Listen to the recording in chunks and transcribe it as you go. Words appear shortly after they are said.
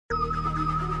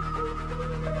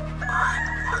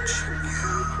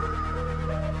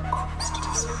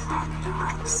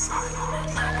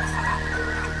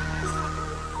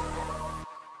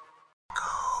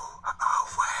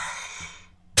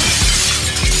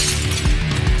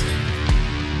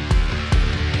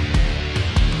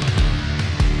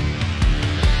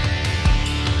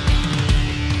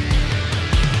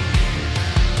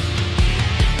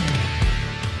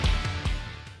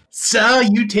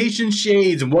Salutations,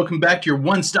 Shades, and welcome back to your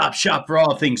one-stop shop for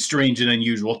all things strange and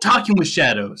unusual. Talking with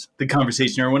Shadows, the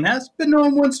conversation everyone has, but no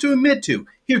one wants to admit to.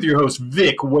 Here with your host,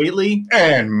 Vic Whaley.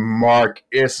 And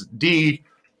Marcus D.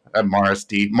 And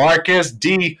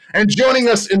joining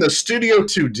us in the studio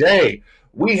today,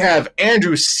 we have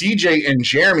Andrew, CJ, and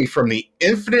Jeremy from the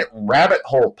Infinite Rabbit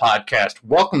Hole podcast.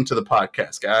 Welcome to the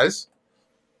podcast, guys.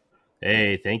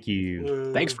 Hey, thank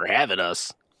you. Thanks for having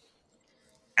us.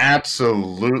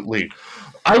 Absolutely.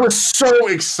 I was so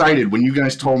excited when you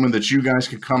guys told me that you guys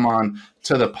could come on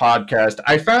to the podcast.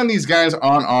 I found these guys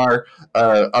on our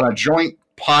on a joint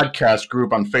podcast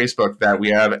group on Facebook that we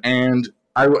have, and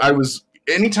I was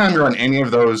anytime you're on any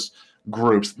of those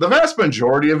groups, the vast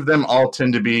majority of them all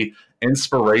tend to be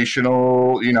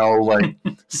inspirational, like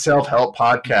self-help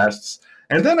podcasts.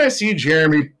 And then I see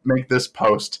Jeremy make this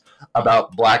post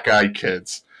about black-eyed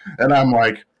kids, and I'm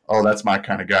like, oh, that's my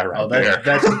kind of guy there.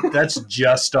 That's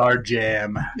just our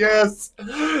jam. Yes.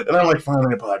 And I'm like,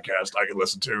 finally a podcast I can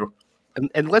listen to.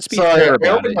 And let's be fair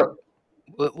about it.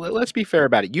 Let's be fair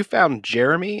about it. You found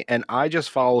Jeremy, and I just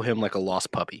follow him like a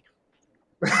lost puppy.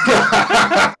 And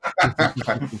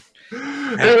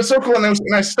it was so cool. And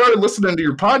I started listening to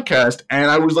your podcast, and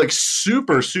I was like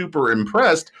super, super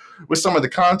impressed with some of the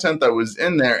content that was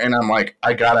in there. And I'm like,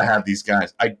 I got to have these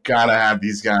guys.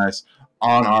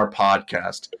 On our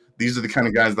podcast. These are the kind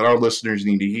of guys that our listeners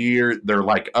need to hear. They're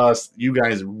like us. You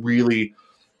guys really,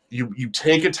 you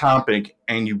take a topic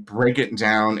and you break it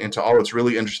down into all its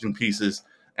really interesting pieces,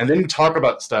 and then you talk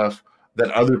about stuff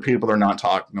that other people are not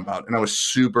talking about. And I was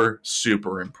super,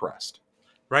 super impressed.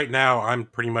 Right now, I'm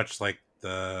pretty much like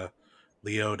the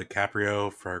Leo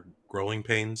DiCaprio for Growing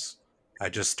Pains. I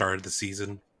just started the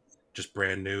season, just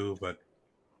brand new, but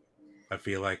I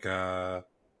feel like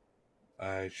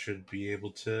I should be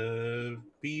able to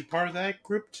be part of that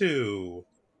group too.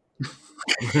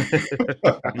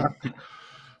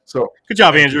 So good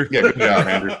job, Andrew. Yeah, good job,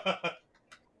 Andrew.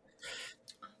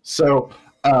 So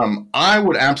I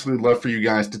would absolutely love for you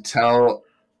guys to tell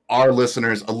our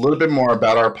listeners a little bit more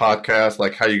about our podcast,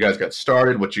 like how you guys got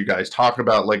started, what you guys talk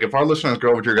about. Like if our listeners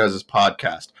go over to your guys'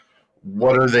 podcast,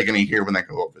 what are they going to hear when they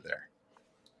go over there?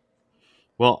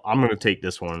 Well, I'm going to take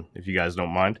this one, if you guys don't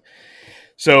mind.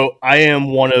 So I am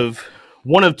one of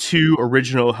two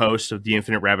original hosts of the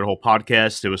Infinite Rabbit Hole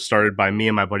podcast. It was started by me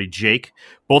and my buddy Jake.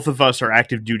 Both of us are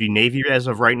active duty Navy as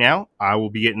of right now. I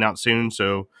will be getting out soon,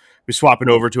 so we're swapping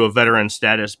over to a veteran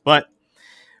status. But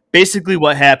basically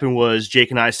what happened was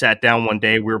Jake and I sat down one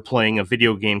day. We were playing a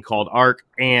video game called Ark,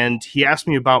 and he asked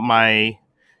me about my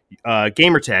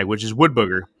gamer tag, which is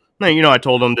Woodbooger. I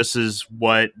told him this is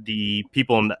what the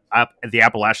people in the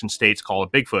Appalachian states call a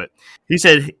Bigfoot. He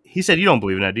said, you don't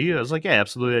believe in that, do you? I was like, yeah,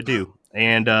 absolutely I do.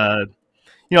 And,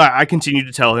 I continued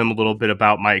to tell him a little bit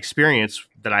about my experience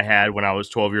that I had when I was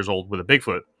 12 years old with a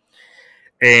Bigfoot.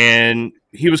 And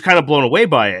he was kind of blown away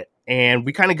by it. And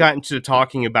we kind of got into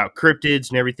talking about cryptids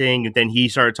and everything. And then he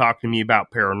started talking to me about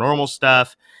paranormal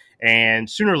stuff. And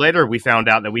sooner or later, we found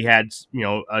out that we had,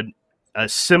 a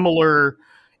similar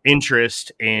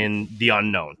interest in the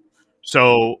unknown.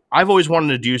 So I've always wanted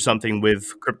to do something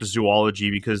with cryptozoology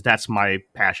because that's my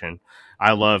passion.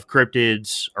 I love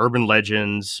cryptids, urban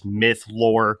legends, myth,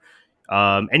 lore,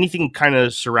 anything kind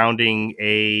of surrounding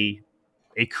a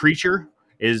creature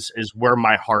is where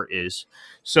my heart is.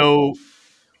 So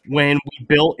when we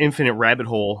built Infinite Rabbit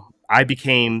Hole, I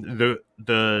became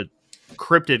the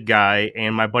cryptid guy,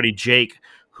 and my buddy Jake,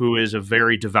 who is a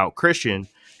very devout Christian,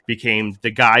 became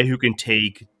the guy who can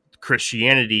take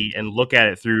Christianity and look at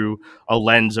it through a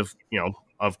lens of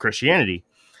Christianity.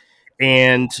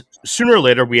 And sooner or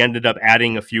later, we ended up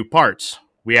adding a few parts.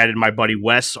 We added my buddy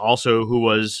Wes, also who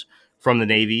was from the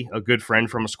Navy, a good friend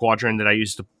from a squadron that I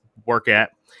used to work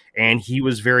at. And he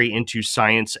was very into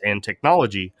science and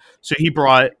technology. So he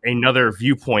brought another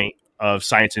viewpoint of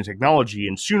science and technology.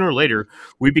 And sooner or later,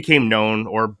 we became known,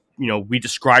 or we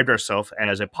described ourselves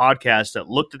as a podcast that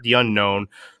looked at the unknown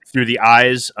through the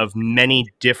eyes of many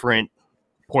different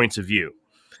points of view.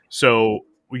 So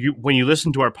when you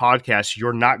listen to our podcast,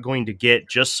 you're not going to get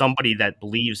just somebody that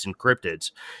believes in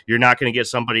cryptids. You're not going to get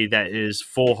somebody that is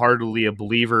full-heartedly a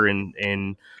believer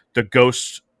in the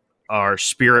ghost or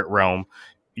spirit realm.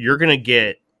 You're going to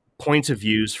get points of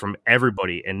views from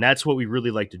everybody, and that's what we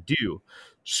really like to do.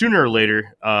 Sooner or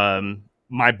later,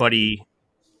 my buddy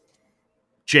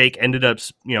Jake ended up,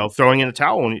 throwing in a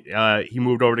towel, and he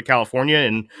moved over to California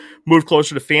and moved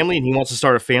closer to family, and he wants to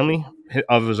start a family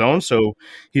of his own. So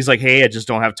he's like, hey, I just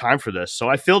don't have time for this. So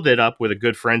I filled it up with a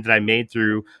good friend that I made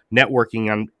through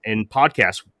networking in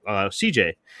podcasts,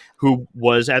 CJ, who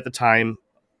was at the time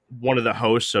one of the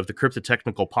hosts of the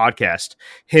Cryptotechnical podcast.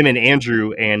 Him and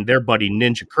Andrew and their buddy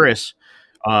Ninja Chris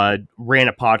ran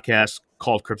a podcast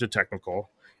called Cryptotechnical.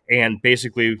 And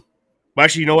basically, well,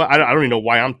 actually, you know what? I don't even know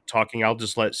why I'm talking. I'll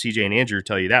just let CJ and Andrew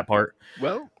tell you that part.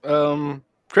 Well,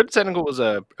 Cryptotechnical was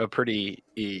a pretty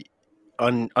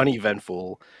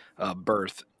uneventful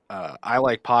birth. I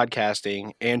like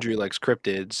podcasting. Andrew likes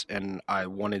cryptids, and I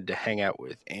wanted to hang out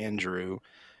with Andrew.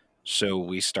 So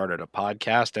we started a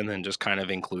podcast and then just kind of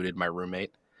included my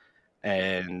roommate.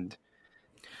 And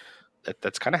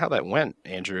that's kind of how that went,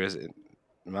 Andrew. Is it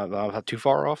not too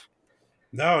far off?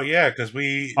 No, yeah, because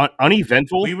we...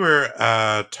 Uneventful? We were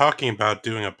talking about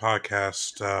doing a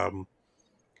podcast,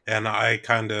 and I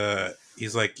kind of...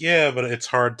 He's like, yeah, but it's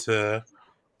hard to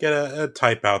get a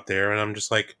type out there. And I'm just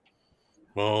like,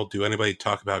 well, do anybody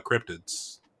talk about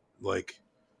cryptids? Like,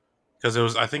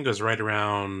 because I think it was right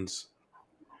around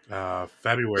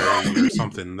February or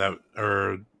something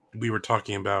or we were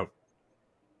talking about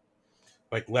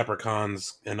like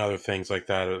leprechauns and other things like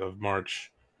that of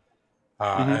March.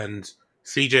 And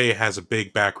CJ has a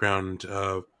big background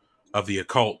of the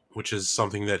occult, which is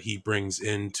something that he brings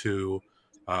into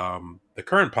the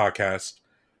current podcast.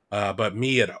 But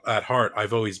me at heart, I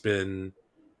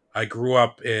grew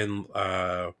up in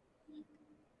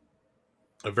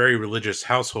a very religious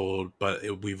household,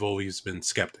 but we've always been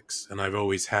skeptics. And I've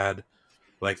always had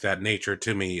like that nature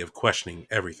to me of questioning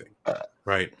everything.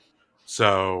 Right.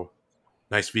 So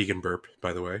nice vegan burp,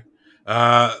 by the way.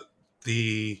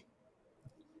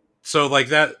 So like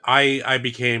that, I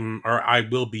became, or I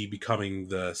will be becoming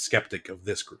the skeptic of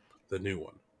this group, the new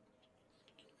one.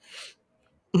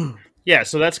 Yeah,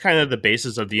 so that's kind of the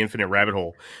basis of the Infinite Rabbit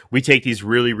Hole. We take these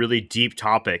really, really deep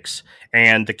topics,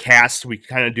 and the cast, we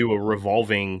kind of do a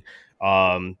revolving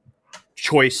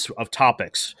choice of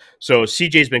topics. So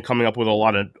CJ's been coming up with a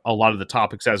lot of the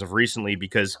topics as of recently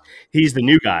because he's the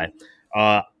new guy.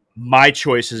 My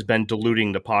choice has been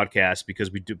diluting the podcast because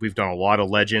we've done a lot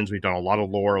of legends, we've done a lot of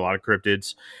lore, a lot of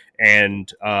cryptids,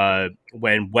 and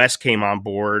when Wes came on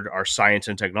board, our science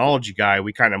and technology guy,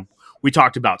 we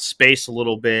talked about space a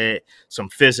little bit, some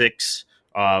physics,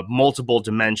 multiple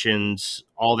dimensions,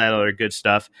 all that other good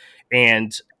stuff.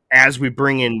 And as we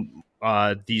bring in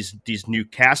these new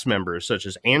cast members, such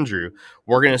as Andrew,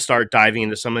 we're going to start diving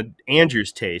into some of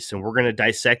Andrew's tastes, and we're going to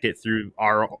dissect it through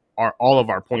all of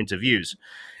our points of views.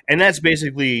 And that's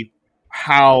basically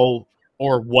how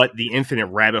or what the Infinite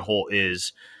Rabbit Hole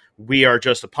is. We are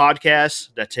just a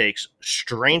podcast that takes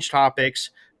strange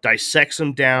topics, dissects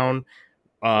them down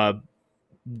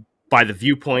by the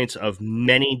viewpoints of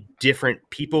many different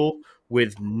people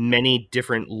with many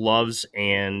different loves,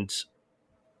 and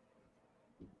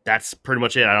that's pretty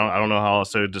much it. I don't know how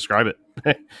else to describe it.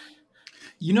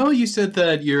 You said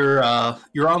that your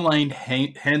online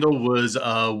handle was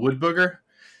Woodbooger.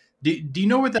 Do you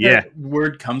know where that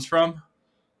word comes from?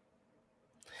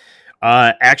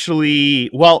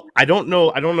 Actually, well, I don't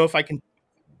know if I can.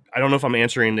 I don't know if I'm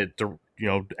answering it,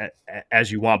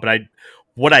 as you want. But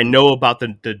what I know about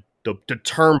the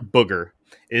term booger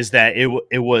is that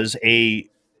it was a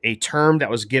term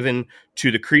that was given to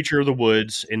the creature of the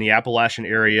woods in the Appalachian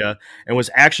area, and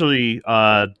was actually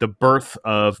the birth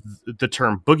of the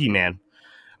term boogeyman.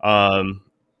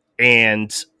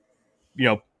 And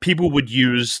people would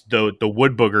use the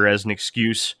wood booger as an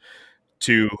excuse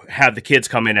to have the kids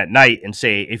come in at night and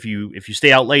say, if you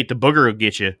stay out late, the booger will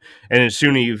get you. And as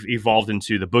soon as you've evolved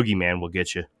into the boogeyman will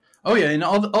get you. Oh yeah, and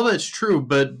all that's true.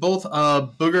 But both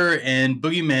booger and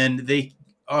boogeyman,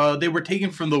 they were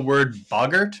taken from the word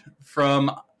boggart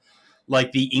from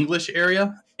like the English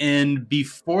area. And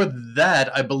before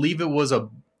that, I believe it was a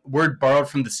word borrowed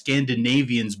from the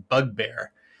Scandinavians'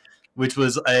 bugbear, which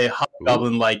was a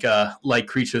hobgoblin like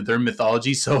creature of their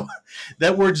mythology. So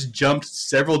that word's jumped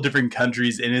several different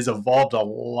countries and has evolved a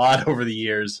lot over the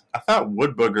years. I thought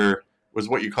wood booger was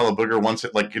what you call a booger once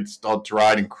it gets all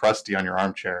dried and crusty on your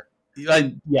armchair. Yeah,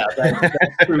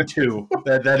 that's true too.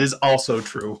 That is also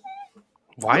true.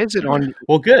 Why is it on?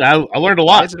 Well, good. I learned a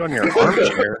lot. Why is it on your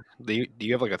armchair? Do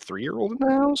you have like a 3-year-old in the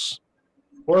house?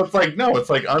 Well, it's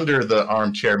like under the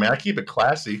armchair, man. I keep it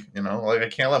classy, I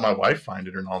can't let my wife find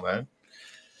it and all that.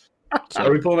 So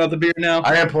are we pulling out the beer now?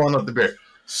 I am pulling out the beer.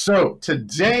 So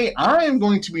today I am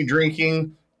going to be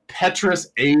drinking Petrus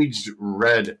Aged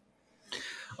Red.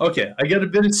 Okay, I got a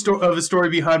bit of a story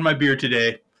behind my beer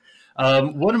today.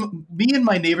 Me and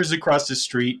my neighbors across the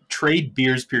street trade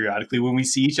beers periodically when we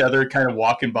see each other kind of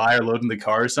walking by or loading the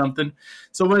car or something.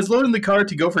 So when I was loading the car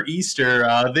to go for Easter,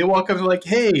 they walk up and like,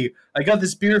 "Hey, I got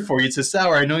this beer for you. It's a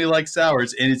sour. I know you like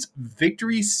sours, and it's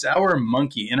Victory Sour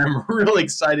Monkey, and I'm really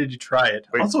excited to try it."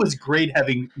 Wait. Also, it's great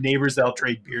having neighbors that'll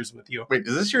trade beers with you. Wait,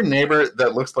 is this your neighbor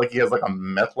that looks like he has like a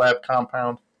meth lab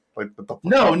compound? Like what the fuck?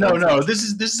 No. This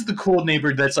is the cool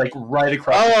neighbor that's like right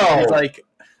across. The street. He's like,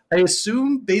 I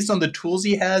assume based on the tools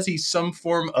he has, he's some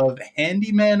form of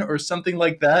handyman or something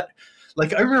like that.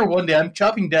 Like I remember one day I'm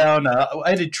chopping down. I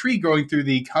had a tree growing through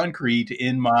the concrete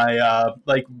in my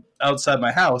like outside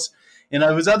my house, and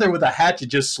I was out there with a hatchet,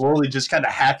 just slowly, just kind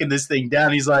of hacking this thing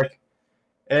down. He's like,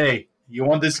 "Hey, you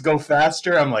want this to go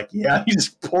faster?" I'm like, "Yeah." He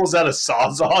just pulls out a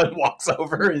sawzall and walks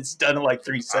over. And it's done in like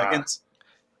 3 seconds.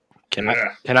 Can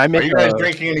Yeah. I Are make you guys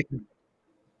drinking anything?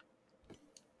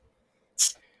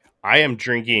 I am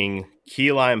drinking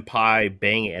key lime pie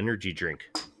Bang energy drink.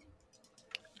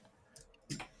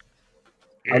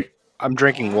 I'm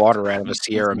drinking water out of a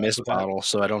Sierra Mist bottle,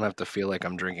 so I don't have to feel like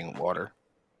I'm drinking water.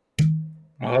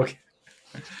 Okay.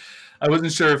 I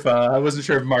wasn't sure if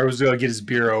Mario was going to get his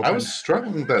beer open. I was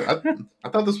struggling with that. I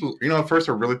thought this was, at first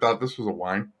I really thought this was a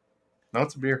wine. No,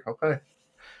 it's a beer. Okay.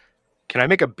 Can I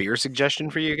make a beer suggestion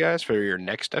for you guys for your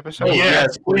next episode? Oh,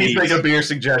 yes, please make a beer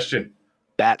suggestion.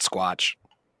 Bat Squatch.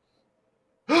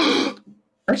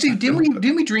 Actually,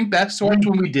 didn't we drink Bat Squatch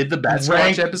when we did the Bat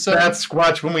Squatch episode? Bat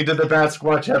Squatch when we did the Bat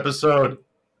Squatch episode.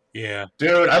 Yeah.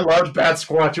 Dude, I loved Bat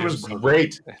Squatch. It was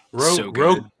great.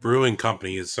 Rogue Brewing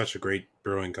Company is such a great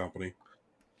brewing company.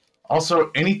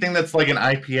 Also, anything that's like an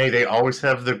IPA, they always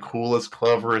have the coolest,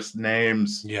 cleverest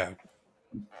names. Yeah.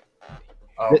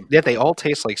 Yet they all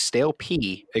taste like stale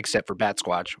pee, except for Bat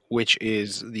Squatch, which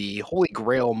is the holy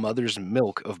grail mother's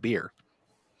milk of beer.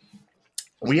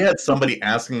 We had somebody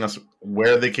asking us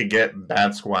where they could get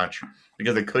Bat Squatch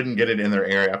because they couldn't get it in their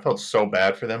area. I felt so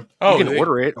bad for them. You can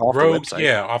order it off the website.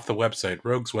 Yeah, off the website.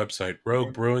 Rogue's website.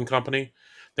 Rogue Brewing Company.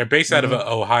 They're based out of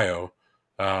Ohio.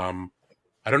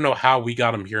 I don't know how we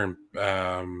got them here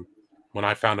in, when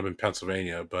I found them in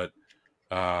Pennsylvania, but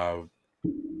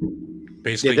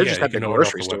basically, they're just at you the can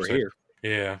grocery order off store the here.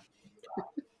 Yeah.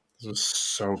 This was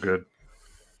so good.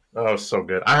 Oh, so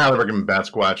good. I highly recommend Bat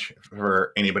Squatch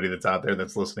for anybody that's out there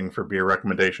that's listening for beer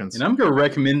recommendations. And I'm going to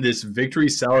recommend this Victory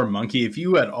Sour Monkey. If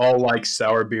you at all like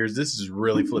sour beers, this is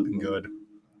really flipping good.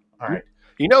 All right.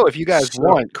 If you guys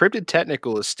want, Cryptid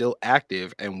Technical is still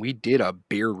active, and we did a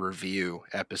beer review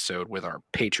episode with our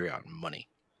Patreon money.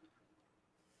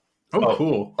 Oh,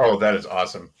 cool. Oh, that is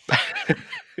awesome.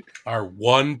 Our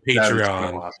one That is so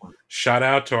Patreon. awesome. Shout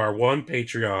out to our one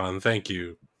Patreon. Thank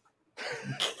you.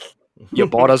 You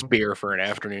bought us beer for an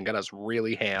afternoon, got us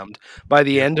really hammed. By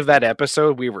the end of that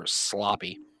episode, we were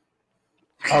sloppy.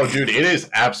 Oh, dude, it is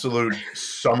absolute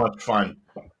so much fun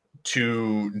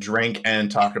to drink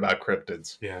and talk about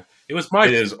cryptids. Yeah. It was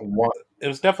It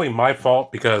was definitely my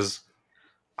fault because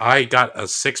I got a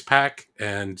 6-pack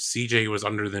and CJ was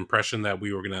under the impression that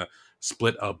we were going to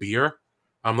split a beer.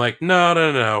 I'm like,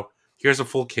 no. Here's a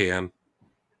full can.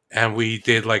 And we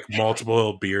did like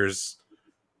multiple beers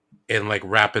in like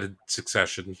rapid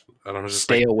succession. And I was just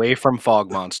Stay away from Fog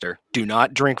Monster. Do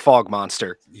not drink Fog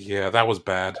Monster. yeah, that was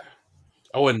bad.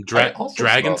 Oh, and I also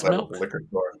Dragon's smelled that Milk? at the liquor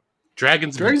store.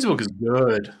 Dragon's Milk is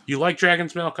good. You like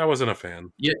Dragon's Milk? I wasn't a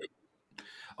fan. Yeah.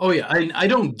 Oh, yeah. I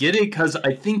don't get it because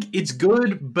I think it's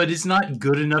good, but it's not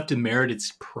good enough to merit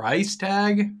its price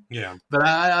tag. Yeah. But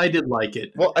I did like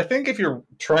it. Well, I think if you're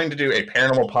trying to do a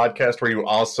paranormal podcast where you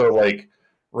also like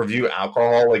review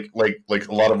alcohol, like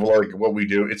a lot of like what we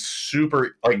do, it's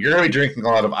super like you're gonna be drinking a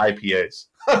lot of IPAs.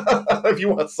 If you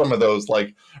want some of those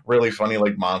like really funny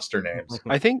like monster names.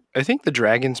 I think the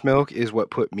Dragon's Milk is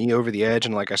what put me over the edge,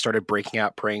 and like I started breaking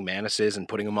out praying mantises and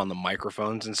putting them on the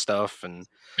microphones and stuff. And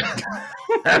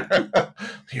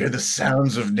Hear the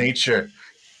sounds of nature.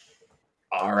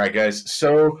 All right, guys.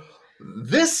 So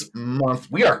this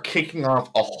month we are kicking off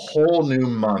a whole new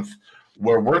month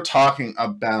where we're talking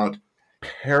about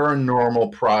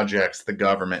paranormal projects the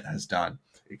government has done.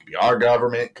 It could be our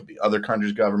government, it could be other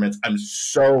countries' governments. I'm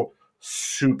so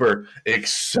super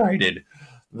excited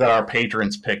that our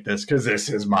patrons picked this because this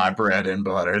is my bread and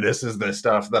butter. This is the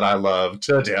stuff that I love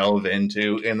to delve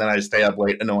into, and then I stay up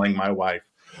late annoying my wife.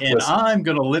 And Listen. I'm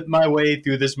going to lip my way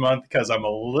through this month because I'm a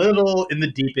little in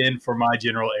the deep end for my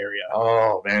general area.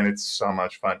 Oh, man, it's so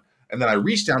much fun. And then I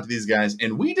reached out to these guys,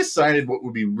 and we decided what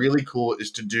would be really cool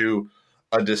is to do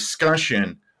a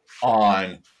discussion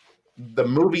on the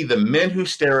movie The Men Who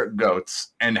Stare at Goats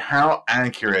and how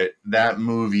accurate that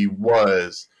movie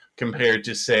was compared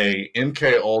to, say,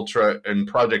 MK Ultra and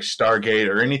Project Stargate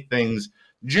or anything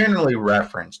generally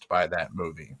referenced by that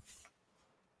movie.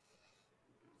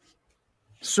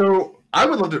 So I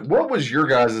would love to. What was your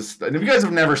guys'? And if you guys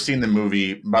have never seen the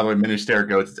movie, by the way, Men Who Stare at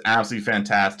Goats, it's absolutely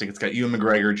fantastic. It's got Ewan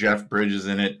McGregor, Jeff Bridges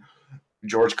in it,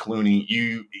 George Clooney.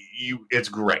 It's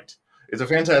great. It's a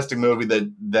fantastic movie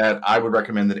that I would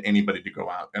recommend that anybody to go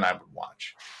out and I would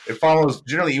watch. It follows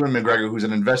generally Ewan McGregor, who's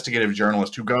an investigative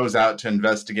journalist who goes out to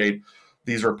investigate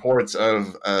these reports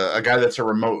of a guy that's a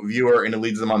remote viewer, and it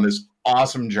leads them on this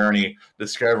awesome journey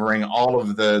discovering all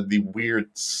of the weird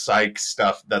psych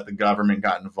stuff that the government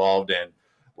got involved in,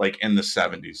 like in the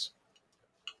 70s.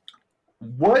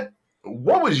 What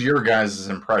was your guys'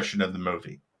 impression of the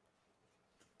movie?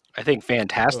 I think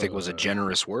fantastic was a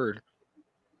generous word.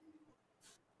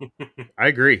 I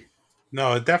agree.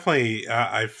 No, it definitely.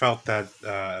 I felt that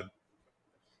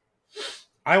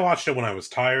I watched it when I was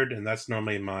tired, and that's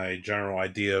normally my general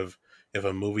idea of if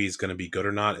a movie is going to be good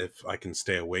or not, if I can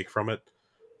stay awake from it.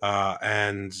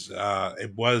 And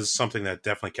it was something that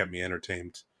definitely kept me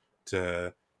entertained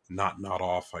to not nod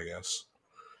off, I guess.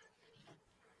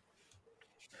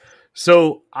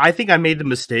 So I think I made the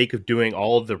mistake of doing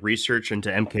all of the research into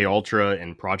MK Ultra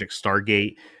and Project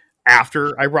Stargate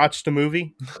after I watched the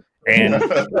movie, and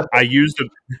I used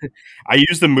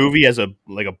the movie as a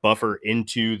buffer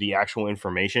into the actual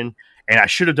information. And I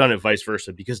should have done it vice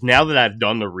versa, because now that I've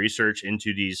done the research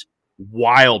into these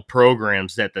wild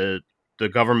programs that the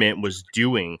government was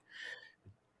doing,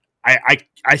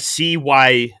 I see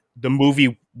why the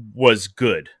movie was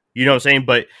good. You know what I'm saying?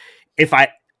 But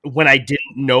when I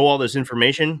didn't know all this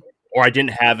information, or I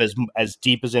didn't have as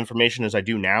deep as information as I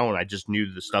do now, and I just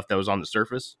knew the stuff that was on the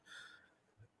surface,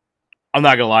 I'm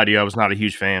not gonna lie to you, I was not a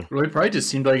huge fan. Well, it probably just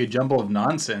seemed like a jumble of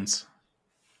nonsense.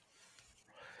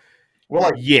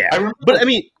 Well, yeah, but I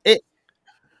mean, it.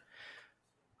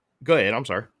 Go ahead. I'm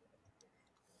sorry.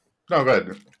 No, go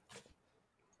ahead.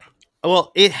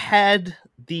 Well, it had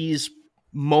these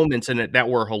moments in it that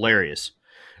were hilarious.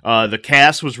 The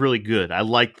cast was really good. I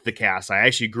liked the cast. I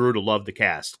actually grew to love the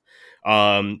cast.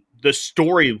 The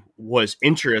story was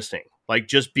interesting. Like,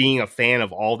 just being a fan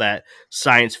of all that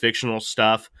science fictional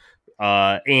stuff,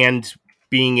 and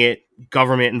being it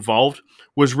government involved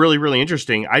was really, really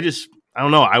interesting. I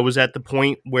don't know. I was at the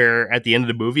point where at the end of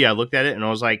the movie, I looked at it and I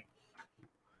was like,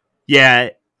 yeah,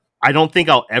 I don't think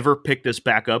I'll ever pick this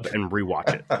back up and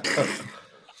rewatch it.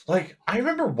 Like, I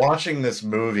remember watching this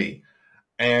movie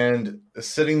and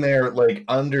sitting there, like,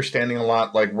 understanding a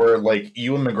lot, like, where, like,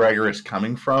 Ewan McGregor is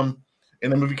coming from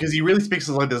in the movie, because he really speaks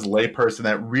as, like, this layperson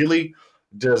that really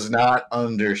does not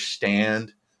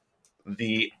understand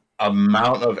the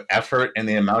amount of effort and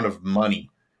the amount of money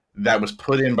that was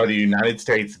put in by the United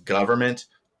States government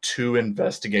to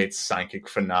investigate psychic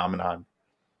phenomenon.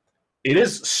 It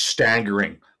is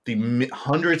staggering the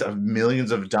hundreds of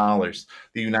millions of dollars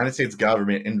the United States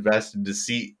government invested to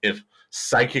see if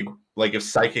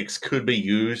psychics could be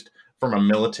used from a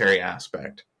military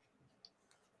aspect.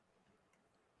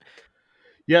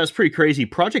 Yeah, it's pretty crazy.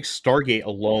 Project Stargate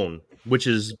alone, which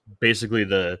is basically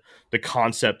the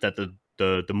concept that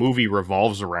the movie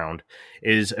revolves around,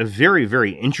 is a very,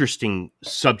 very interesting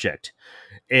subject.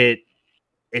 It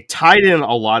tied in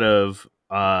a lot of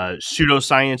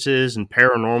pseudosciences and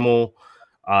paranormal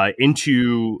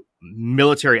into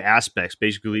military aspects,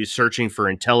 basically searching for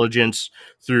intelligence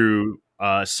through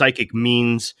psychic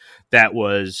means. That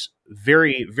was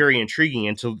very, very intriguing.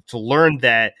 And to learn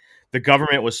that the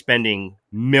government was spending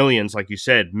millions, like you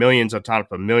said, millions on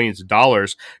top of millions of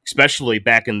dollars, especially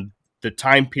back in the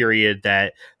time period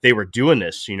that they were doing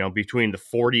this, you know, between the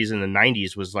 40s and the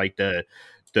 90s was like the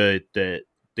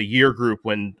year group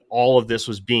when all of this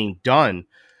was being done,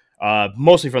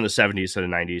 mostly from the 70s to the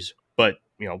 90s, but,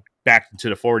 you know, back into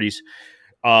the 40s.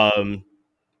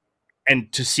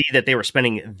 And to see that they were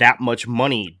spending that much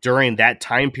money during that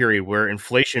time period where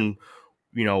inflation,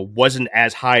 you know, wasn't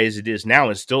as high as it is now,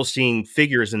 and still seeing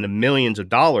figures in the millions of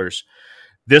dollars,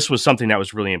 this was something that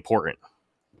was really important.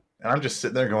 And I'm just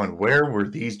sitting there going, where were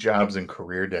these jobs in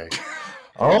career day?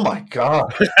 Oh my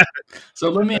God. So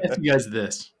let me ask you guys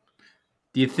this.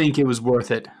 Do you think it was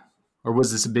worth it? Or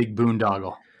was this a big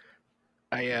boondoggle?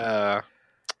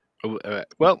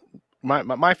 Well,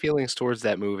 my feelings towards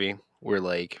that movie were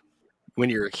like, when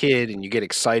you're a kid and you get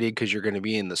excited because you're going to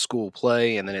be in the school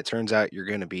play, and then it turns out you're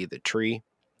going to be the tree.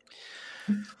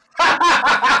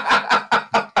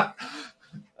 I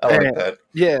like that.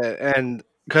 Yeah, and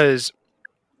because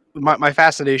my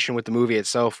fascination with the movie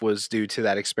itself was due to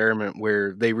that experiment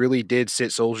where they really did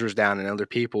sit soldiers down and other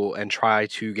people and try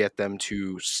to get them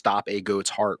to stop a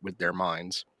goat's heart with their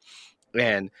minds.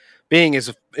 And being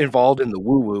as involved in the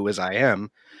woo woo as I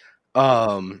am,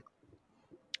 I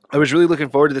was really looking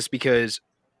forward to this because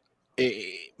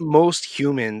most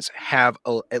humans have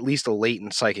at least a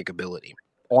latent psychic ability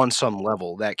on some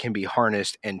level that can be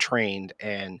harnessed and trained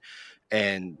and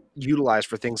utilized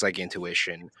for things like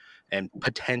intuition and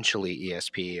potentially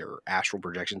ESP or astral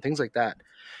projection, things like that.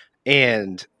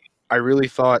 And I really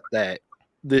thought that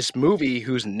this movie,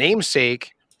 whose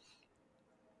namesake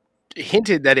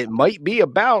hinted that it might be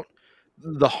about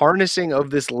the harnessing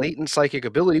of this latent psychic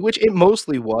ability, which it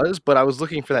mostly was, but I was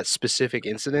looking for that specific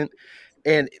incident,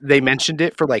 and they mentioned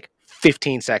it for like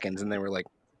 15 seconds, and they were like,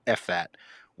 F that.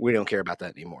 We don't care about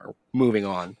that anymore. Moving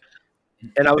on.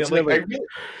 And I was Yeah, like, like,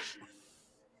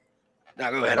 no,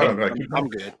 go ahead. Oh, right. I'm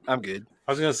good. I'm good.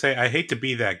 I was gonna say I hate to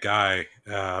be that guy,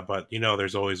 but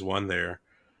there's always one there.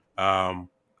 I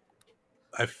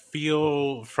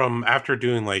feel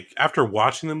after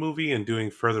watching the movie and doing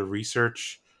further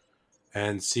research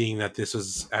and seeing that this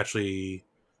is actually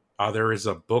there is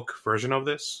a book version of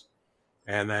this,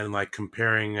 and then like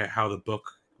comparing how the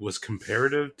book was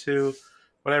comparative to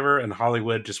whatever, and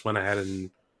Hollywood just went ahead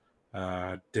and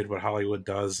did what Hollywood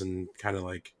does and kind of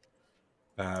like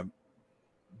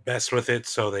messed with it,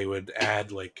 so they would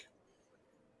add like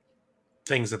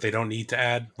things that they don't need to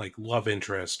add, like love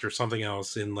interest or something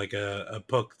else in like a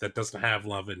book that doesn't have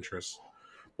love interest,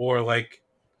 or like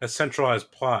a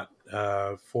centralized plot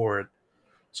for it,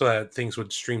 so that things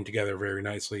would stream together very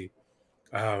nicely.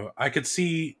 I could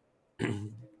see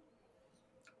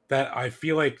that. I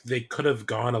feel like they could have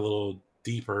gone a little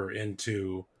deeper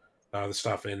into the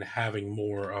stuff and having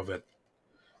more of it,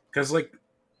 because like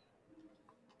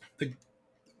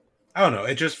I don't know,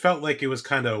 it just felt like it was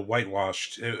kind of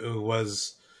whitewashed. It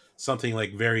was something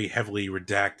like very heavily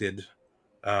redacted,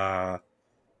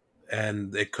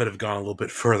 and it could have gone a little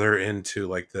bit further into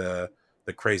like the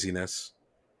craziness.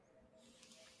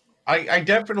 I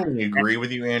definitely agree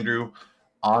with you, Andrew,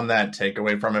 on that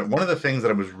takeaway from it. One of the things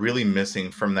that I was really missing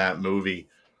from that movie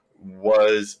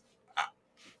was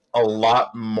a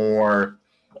lot more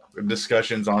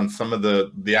discussions on some of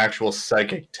the actual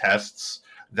psychic tests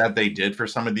that they did for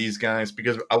some of these guys,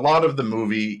 because a lot of the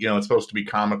movie, it's supposed to be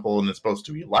comical and it's supposed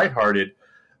to be lighthearted,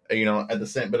 at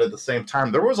the same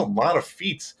time, there was a lot of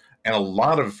feats and a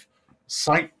lot of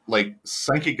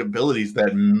psychic abilities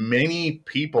that many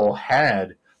people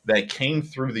had that came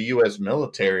through the U.S.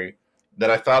 military that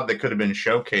I thought that could have been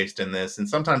showcased in this. And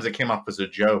sometimes it came off as a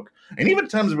joke. And even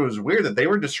at times it was weird that they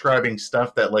were describing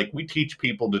stuff that like we teach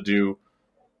people to do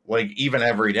like even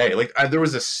every day. Like there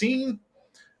was a scene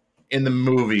in the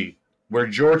movie where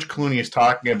George Clooney is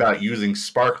talking about using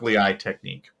sparkly eye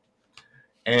technique.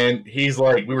 And he's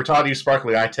like, we were taught to use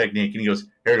sparkly eye technique. And he goes,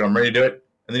 here you go, I'm ready to do it.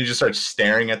 And then he just starts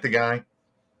staring at the guy.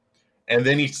 And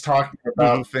then he's talking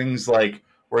about things like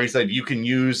where he said you can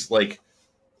use like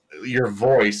your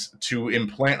voice to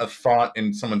implant a thought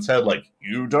in someone's head, like,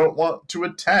 you don't want to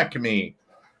attack me.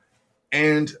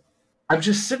 And I'm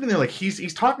just sitting there like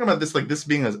he's talking about this like this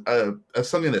being a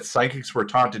something that psychics were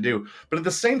taught to do, but at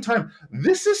the same time,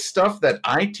 this is stuff that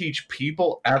I teach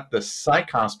people at the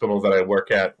psych hospital that I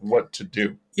work at what to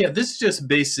do. Yeah, this is just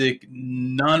basic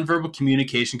nonverbal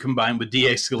communication combined with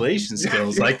de-escalation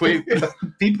skills. Like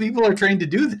people are trained to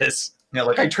do this. Yeah,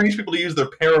 like I train people to use their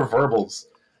paraverbals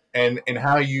and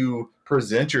how you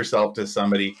present yourself to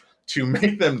somebody to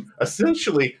make them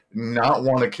essentially not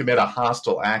want to commit a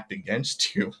hostile act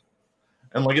against you.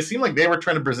 And like it seemed like they were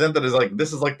trying to present that as like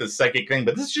this is like the psychic thing,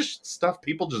 but this is just stuff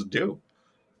people just do.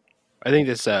 I think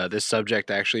this subject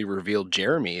actually revealed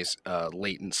Jeremy's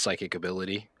latent psychic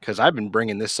ability, because I've been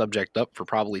bringing this subject up for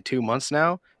probably 2 months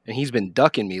now, and he's been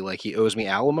ducking me like he owes me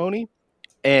alimony.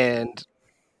 And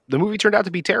the movie turned out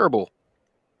to be terrible,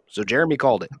 so Jeremy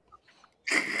called it.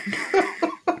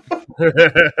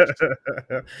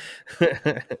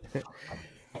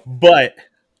 But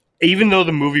even though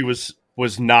the movie was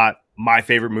not my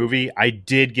favorite movie, I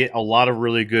did get a lot of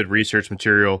really good research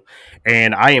material,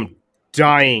 and I am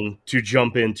dying to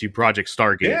jump into Project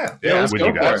Stargate. Yeah, with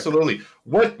you guys. Absolutely.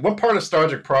 What part of Star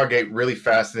Trek Stargate really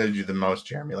fascinated you the most,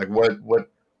 Jeremy? Like what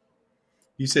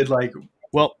You said like,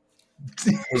 well,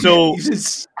 so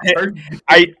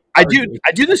I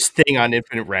do this thing on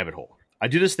Infinite Rabbit Hole. I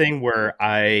do this thing where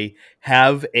I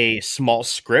have a small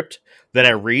script that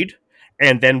I read,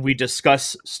 and then we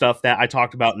discuss stuff that I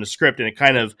talked about in the script, and it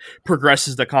kind of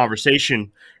progresses the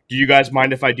conversation. Do you guys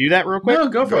mind if I do that real quick? No,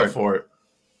 go for it. for it.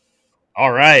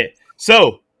 All right.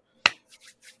 So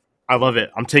I love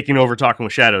it. I'm taking over talking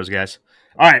with shadows, guys.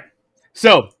 All right.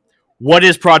 So, what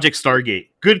is Project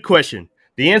Stargate? Good question.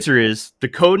 The answer is the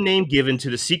code name given to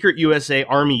the secret USA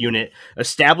Army unit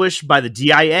established by the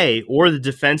DIA, or the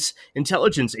Defense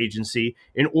Intelligence Agency,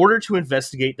 in order to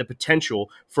investigate the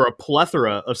potential for a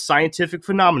plethora of scientific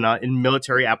phenomena in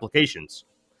military applications.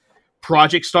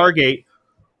 Project Stargate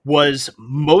was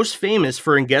most famous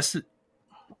for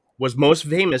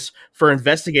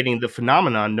investigating the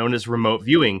phenomenon known as remote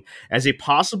viewing as a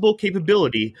possible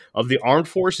capability of the armed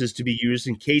forces to be used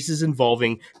in cases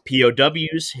involving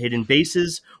POWs, hidden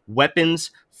bases,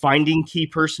 weapons, finding key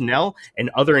personnel,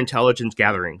 and other intelligence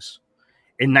gatherings.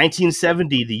 In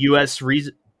 1970, the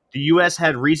U.S.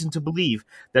 had reason to believe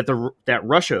that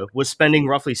Russia was spending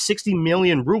roughly 60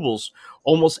 million rubles,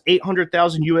 almost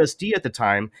 800,000 USD at the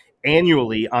time,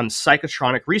 annually on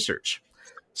psychotronic research.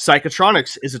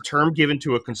 Psychotronics is a term given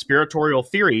to a conspiratorial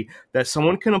theory that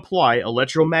someone can apply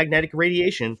electromagnetic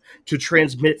radiation to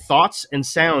transmit thoughts and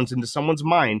sounds into someone's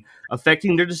mind,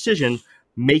 affecting their decision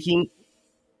making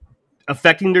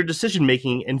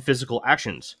and physical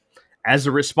actions. As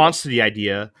a response to the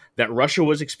idea that Russia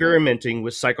was experimenting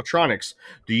with psychotronics,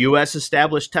 the U.S.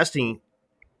 established testing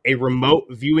a remote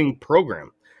viewing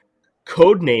program,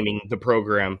 codenaming the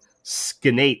program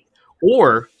Scanate,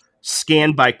 or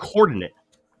Scan by Coordinate.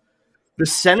 The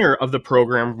center of the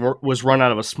program was run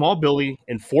out of a small building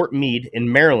in Fort Meade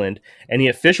in Maryland, and the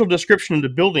official description of the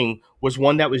building was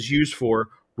one that was used for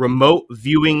remote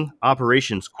viewing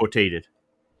operations, quotated.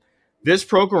 This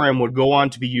program would go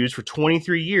on to be used for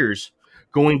 23 years,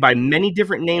 going by many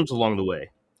different names along the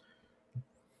way.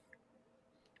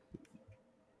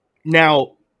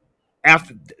 Now,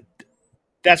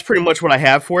 that's pretty much what I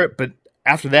have for it, but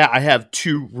after that, I have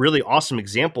two really awesome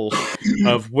examples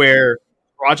of where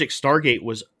Project Stargate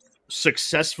was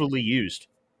successfully used.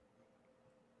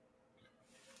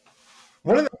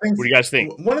 One of the things, what do you guys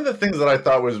think? One of the things that I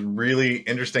thought was really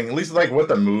interesting, at least like what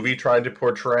the movie tried to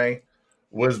portray,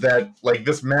 was that like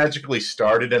this magically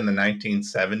started in the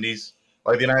 1970s.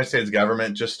 Like the United States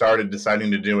government just started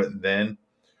deciding to do it then.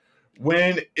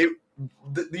 When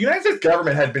the United States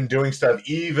government had been doing stuff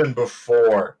even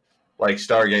before like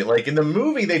Stargate. Like in the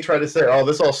movie, they try to say, oh,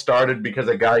 this all started because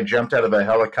a guy jumped out of a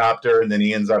helicopter and then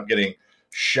he ends up getting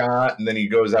shot and then he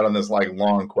goes out on this like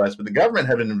long quest. But the government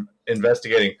had been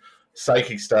investigating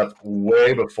psychic stuff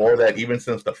way before that, even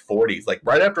since the 40s. Like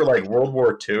right after like World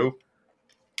War II,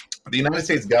 the United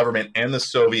States government and the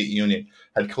Soviet Union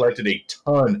had collected a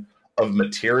ton of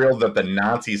material that the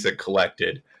Nazis had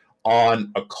collected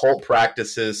on occult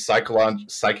practices,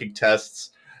 psychic tests,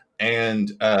 and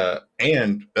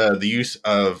the use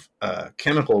of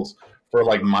chemicals for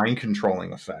like mind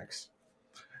controlling effects.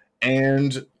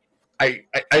 And I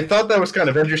thought that was kind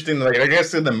of interesting. Like I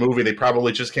guess in the movie they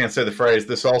probably just can't say the phrase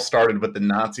 "this all started with the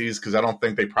Nazis" because I don't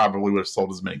think they probably would have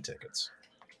sold as many tickets.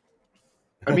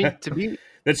 I mean, to be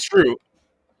that's true.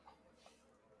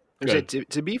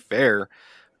 To be fair,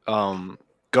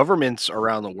 governments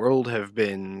around the world have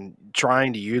been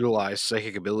trying to utilize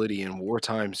psychic ability in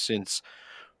wartime since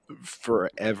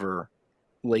forever.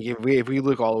 Like if we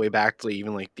look all the way back to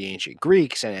even like the ancient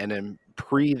Greeks and then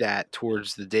pre that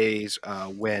towards the days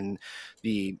when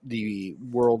the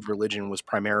world religion was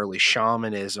primarily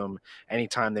shamanism,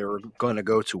 anytime they were going to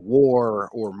go to war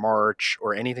or march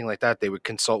or anything like that, they would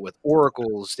consult with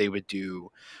oracles, they would do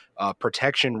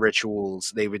protection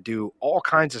rituals, they would do all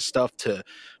kinds of stuff to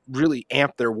really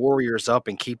amp their warriors up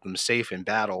and keep them safe in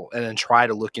battle, and then try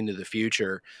to look into the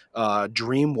future.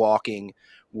 Dream walking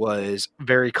was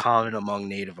very common among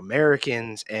Native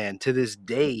Americans, and to this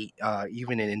day,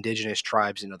 even in indigenous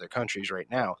tribes in other countries right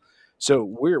now. So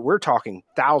we're talking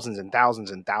thousands and thousands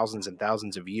and thousands and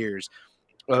thousands of years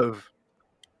of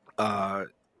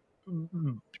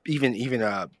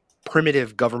even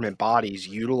primitive government bodies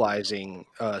utilizing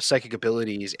psychic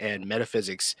abilities and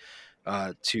metaphysics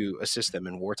to assist them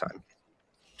in wartime.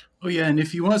 Oh yeah, and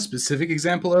if you want a specific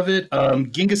example of it,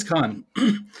 Genghis Khan,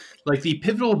 like the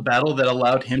pivotal battle that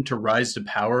allowed him to rise to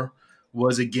power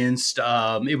was against,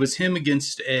 it was him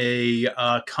against a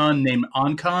Khan named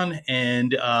Ankhan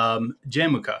and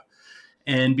Jamuka.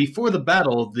 And before the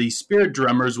battle, the spirit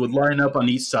drummers would line up on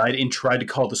each side and try to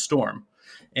call the storm.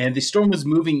 And the storm was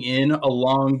moving in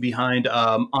along behind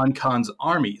Ankhan's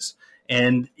armies.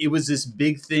 And it was this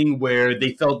big thing where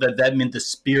they felt that that meant the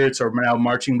spirits are now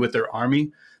marching with their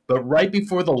army. But right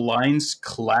before the lines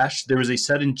clashed, there was a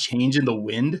sudden change in the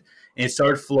wind, and it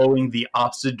started flowing the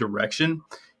opposite direction.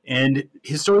 And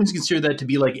historians consider that to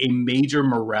be like a major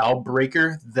morale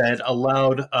breaker that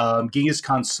allowed Genghis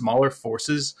Khan's smaller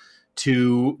forces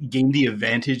to gain the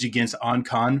advantage against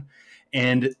Ankhan.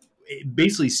 And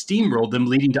basically steamrolled them,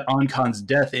 leading to An Khan's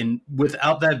death. And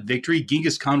without that victory,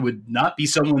 Genghis Khan would not be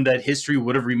someone that history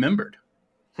would have remembered.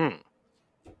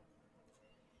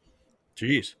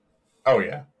 Jeez. Oh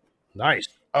yeah. Nice.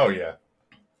 Oh yeah.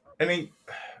 I mean,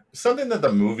 something that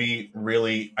the movie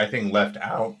really, I think, left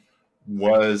out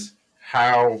was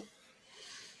how,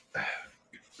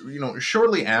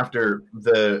 shortly after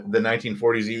the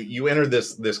 1940s, you enter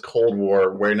this Cold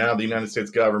War where now the United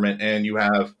States government and you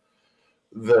have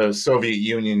the Soviet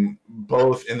Union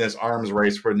both in this arms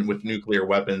race with nuclear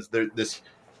weapons.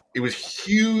 It was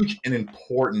huge and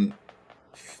important.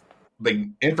 The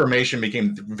information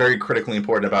became very critically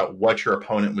important about what your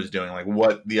opponent was doing, like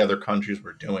what the other countries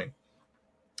were doing.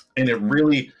 And it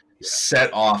really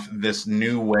set off this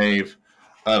new wave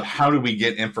of how do we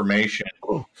get information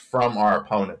from our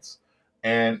opponents.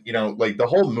 And, like the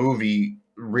whole movie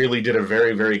really did a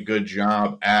very, very good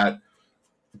job at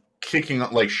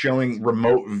showing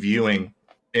remote viewing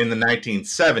in the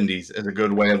 1970s as a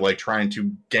good way of like trying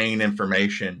to gain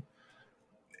information.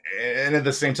 And at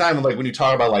the same time, like when you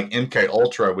talk about like MK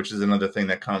Ultra, which is another thing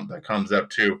that comes up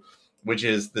too, which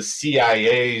is the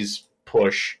CIA's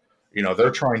push.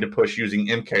 They're trying to push using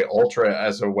MK Ultra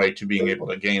as a way to being able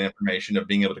to gain information, of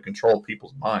being able to control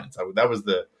people's minds. That was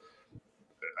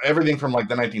everything from like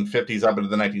the 1950s up into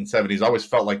the 1970s. Always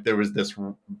felt like there was this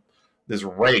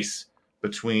race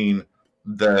between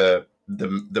the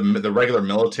regular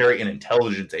military and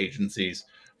intelligence agencies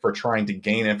for trying to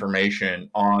gain information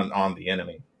on the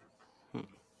enemy.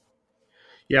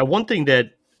 Yeah, one thing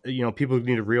that people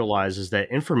need to realize is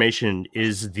that information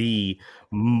is the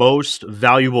most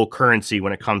valuable currency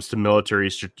when it comes to military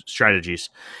strategies.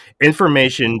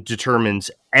 Information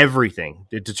determines everything.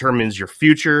 It determines your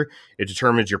future. It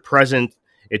determines your present.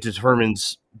 It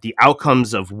determines the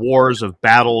outcomes of wars, of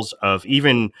battles, of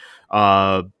even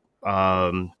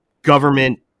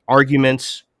government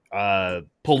arguments,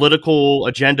 political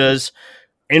agendas.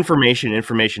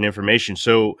 Information.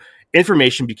 So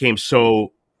information became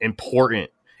so important.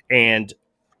 And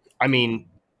I mean,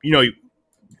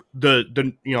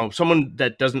 someone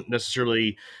that doesn't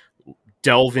necessarily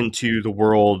delve into the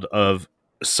world of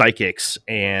psychics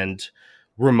and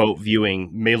remote viewing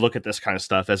may look at this kind of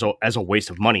stuff as a waste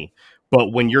of money.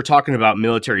 But when you're talking about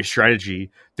military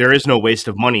strategy, there is no waste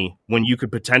of money when you could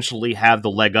potentially have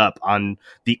the leg up on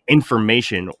the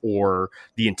information or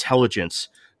the intelligence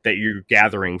that you're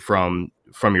gathering from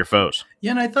your foes.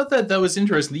 Yeah, and I thought that was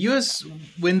interesting. The U.S.,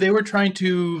 when they were trying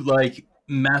to like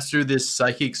master this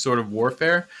psychic sort of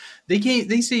warfare, they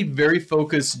stayed very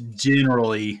focused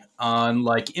generally on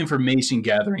like information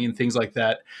gathering and things like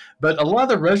that. But a lot of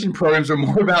the Russian programs are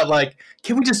more about like,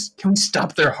 can we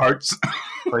stop their hearts?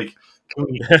 Like,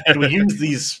 can we use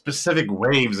these specific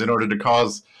waves in order to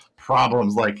cause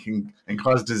problems, like and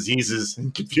cause diseases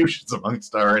and confusions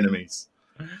amongst our enemies?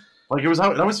 Like it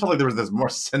always felt like there was this more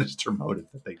sinister motive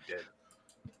that they did.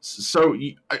 So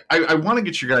I want to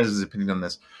get your guys' opinion on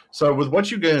this. So with what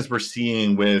you guys were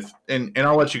seeing with, and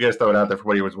I'll let you guys throw it out there for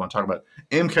what you want to talk about,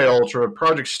 MK Ultra,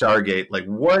 Project Stargate, like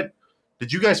what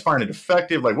did you guys find it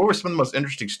effective? Like what were some of the most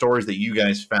interesting stories that you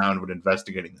guys found when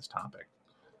investigating this topic?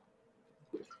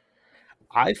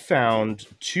 I found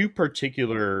two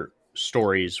particular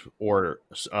stories or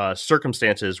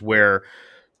circumstances where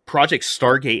Project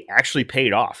Stargate actually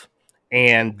paid off.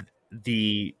 And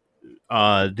the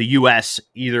U.S.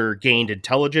 either gained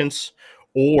intelligence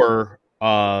or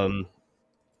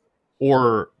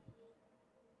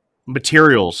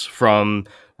materials from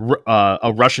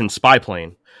a Russian spy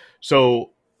plane.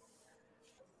 So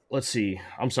let's see.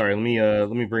 I'm sorry. Let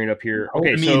me bring it up here.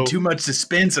 Okay, so too much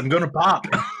suspense. I'm gonna pop.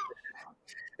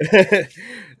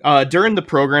 During the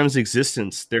program's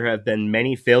existence, there have been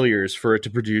many failures for it to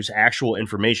produce actual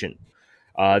information.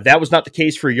 That was not the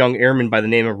case for a young airman by the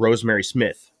name of Rosemary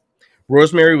Smith.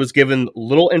 Rosemary was given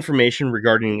little information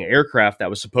regarding an aircraft that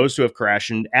was supposed to have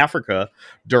crashed in Africa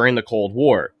during the Cold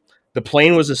War. The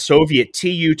plane was a Soviet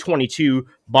Tu-22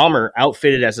 bomber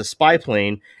outfitted as a spy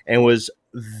plane and was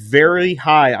very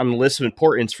high on the list of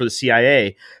importance for the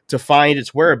CIA to find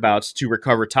its whereabouts to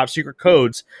recover top secret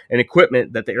codes and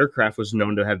equipment that the aircraft was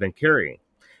known to have been carrying.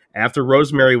 After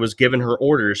Rosemary was given her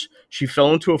orders, she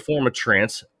fell into a form of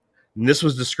trance. And this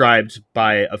was described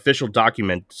by official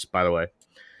documents, by the way,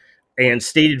 and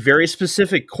stated very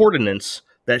specific coordinates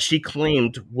that she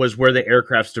claimed was where the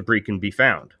aircraft's debris can be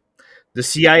found. The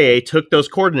CIA took those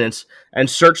coordinates and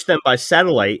searched them by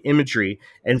satellite imagery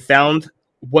and found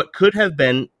what could have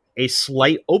been a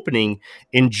slight opening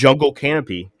in jungle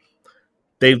canopy.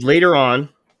 They later on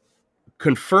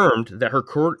confirmed that her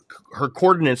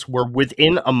coordinates were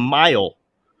within a mile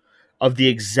of the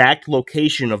exact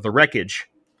location of the wreckage.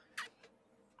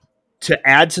 To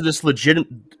add to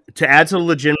the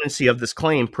legitimacy of this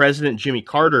claim, President Jimmy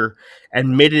Carter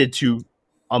admitted to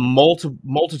a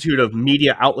multitude of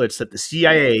media outlets that the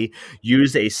CIA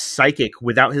used a psychic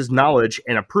without his knowledge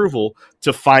and approval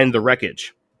to find the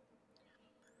wreckage.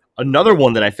 Another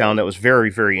one that I found that was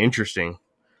very, very interesting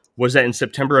was that in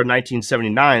September of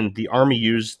 1979, the Army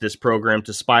used this program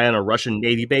to spy on a Russian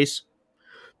Navy base.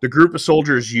 The group of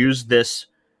soldiers used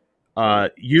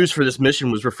for this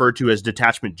mission was referred to as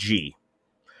Detachment G.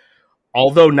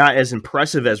 Although not as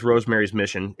impressive as Rosemary's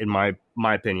Mission, in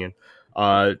my opinion,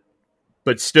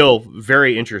 but still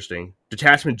very interesting.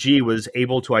 Detachment G was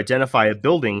able to identify a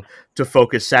building to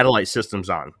focus satellite systems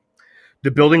on.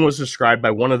 The building was described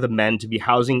by one of the men to be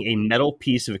housing a metal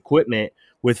piece of equipment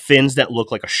with fins that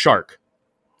look like a shark.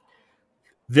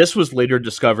 This was later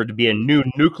discovered to be a new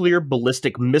nuclear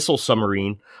ballistic missile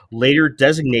submarine, later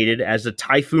designated as a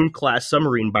Typhoon-class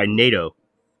submarine by NATO.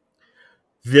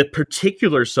 The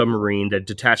particular submarine that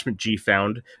Detachment G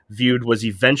viewed was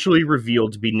eventually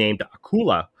revealed to be named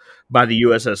Akula by the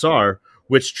USSR,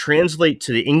 which translates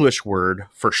to the English word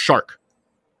for shark.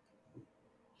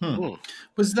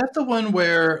 Was that the one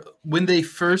where when they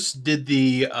first did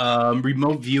the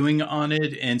remote viewing on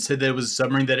it and said that it was a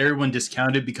submarine that everyone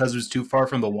discounted because it was too far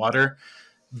from the water,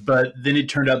 but then it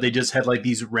turned out they just had like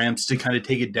these ramps to kind of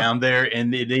take it down there,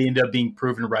 and they ended up being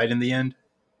proven right in the end?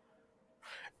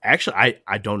 Actually,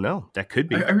 I don't know. That could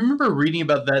be. I remember reading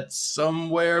about that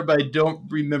somewhere, but I don't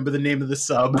remember the name of the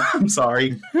sub. I'm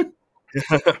sorry.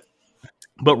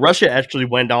 But Russia actually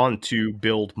went on to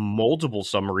build multiple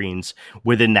submarines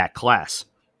within that class.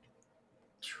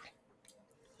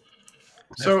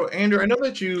 So, Andrew, I know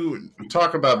that you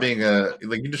talk about being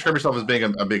you describe yourself as being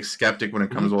a big skeptic when it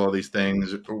comes to all these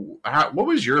things. What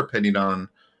was your opinion on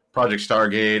Project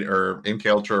Stargate or MK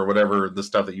Ultra or whatever the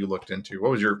stuff that you looked into?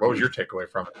 What was your takeaway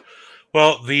from it?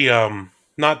 Well, the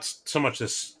not so much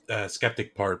this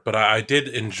skeptic part, but I did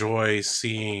enjoy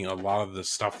seeing a lot of the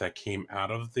stuff that came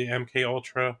out of the MK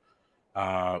Ultra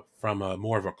from a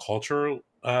more of a cultural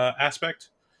aspect,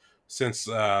 since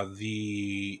a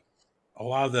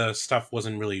lot of the stuff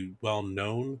wasn't really well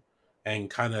known and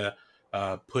kind of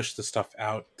pushed the stuff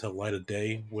out to light of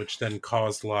day, which then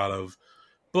caused a lot of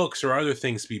books or other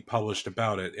things to be published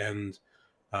about it. And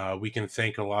we can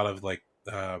thank a lot of like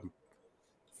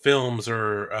films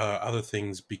or other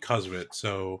things because of it.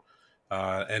 So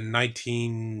in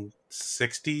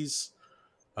 1960s,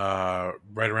 right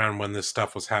around when this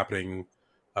stuff was happening,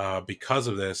 because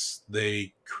of this,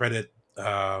 they credit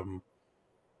the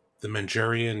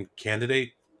Manchurian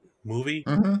Candidate movie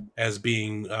as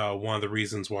being one of the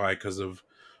reasons why, because of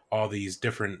all these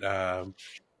different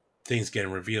things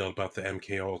getting revealed about the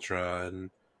MK Ultra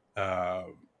and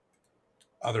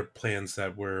other plans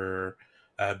that were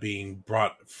being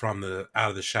brought from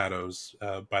out of the shadows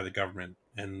by the government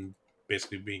and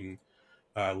basically being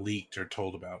leaked or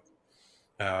told about.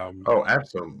 Oh,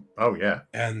 absolutely. Oh, yeah.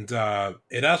 And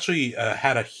it actually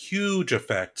had a huge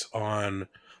effect on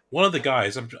one of the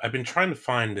guys. I've been trying to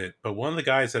find it, but one of the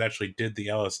guys that actually did the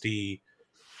LSD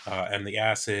and the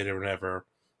acid or whatever,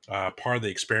 part of the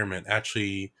experiment,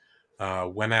 actually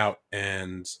went out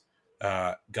and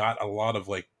got a lot of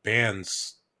like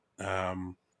bands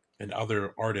and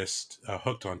other artists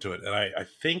hooked onto it. And I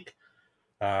think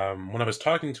when I was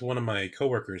talking to one of my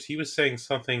coworkers, he was saying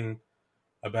something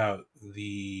about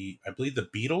I believe the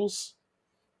Beatles.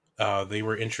 They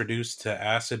were introduced to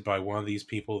acid by one of these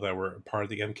people that were part of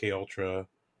the MK Ultra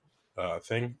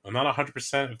thing. I'm not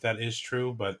 100% if that is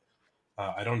true, but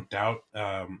I don't doubt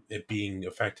it being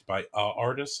affected by an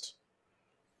artist.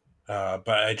 But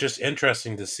it's just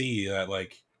interesting to see that,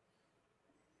 like,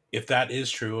 if that is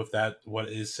true, if that what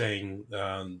is saying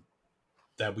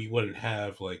that we wouldn't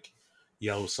have like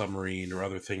Yellow Submarine or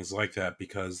other things like that,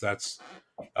 because that's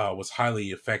was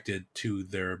highly affected to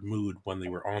their mood when they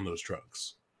were on those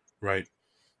drugs, right?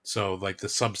 So like the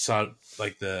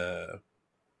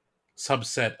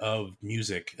subset of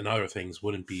music and other things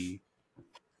wouldn't be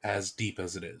as deep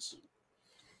as it is.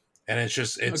 And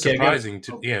it's surprising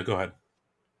to go ahead.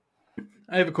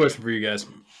 I have a question for you guys.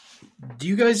 Do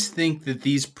you guys think that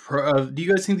these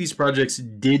projects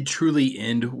did truly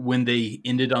end when they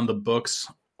ended on the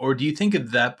books, or do you think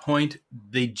at that point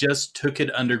they just took it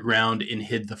underground and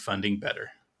hid the funding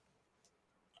better?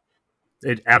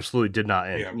 It absolutely did not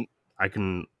end. Yeah. I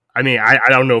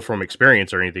don't know from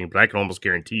experience or anything, but I can almost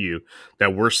guarantee you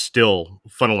that we're still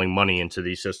funneling money into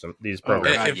these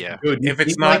programs. If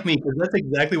it's not like me, because that's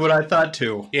exactly what I thought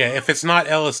too. Yeah, if it's not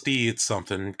LSD, it's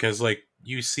something, because like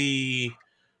you see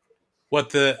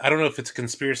I don't know if it's a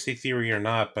conspiracy theory or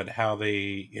not, but how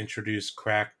they introduce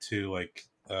crack to like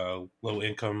low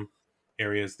income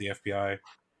areas, the FBI,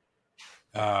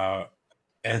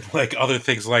 and like other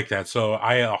things like that. So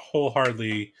I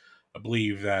wholeheartedly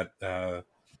believe that the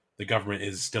government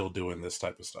is still doing this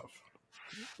type of stuff.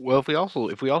 Well,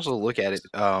 if we also look at it,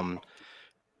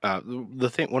 the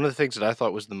thing, one of the things that I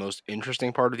thought was the most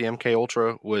interesting part of the MK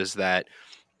Ultra was that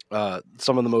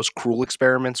some of the most cruel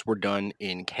experiments were done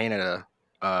in Canada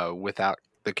without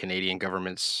the Canadian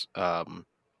government's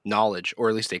knowledge, or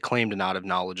at least they claim to not have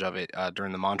knowledge of it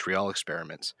during the Montreal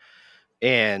experiments.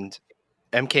 And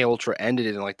MK Ultra ended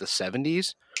in like the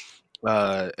 70s.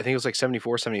 I think it was like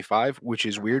 74, 75, which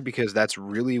is weird because that's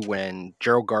really when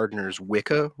Gerald Gardner's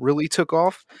Wicca really took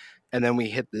off. And then we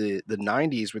hit the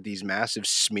 90s with these massive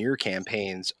smear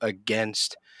campaigns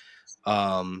against,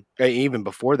 even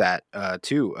before that,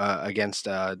 too, against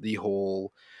the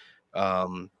whole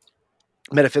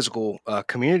metaphysical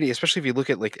community, especially if you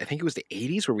look at, like, I think it was the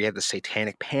 80s where we had the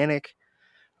Satanic Panic.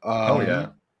 Oh yeah.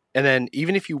 And then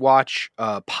even if you watch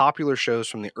popular shows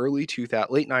from the late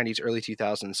 90s, early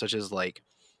 2000s, such as like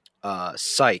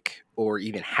Psych or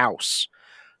even House,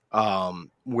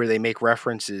 where they make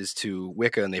references to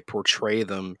Wicca and they portray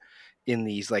them in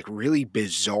these like really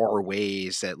bizarre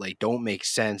ways that like don't make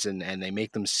sense, and they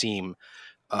make them seem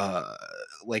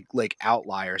like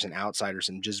outliers and outsiders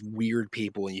and just weird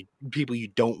people, and people you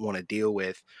don't want to deal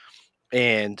with.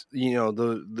 And you know,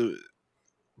 the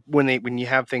when you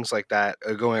have things like that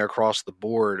going across the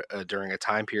board during a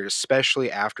time period, especially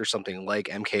after something like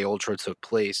MK Ultra took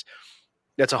place,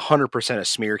 that's 100% a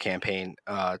smear campaign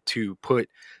to put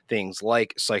things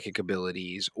like psychic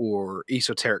abilities or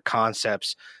esoteric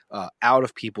concepts out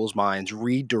of people's minds,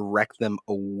 redirect them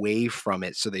away from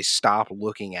it so they stop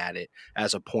looking at it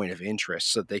as a point of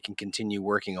interest, so that they can continue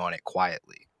working on it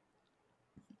quietly.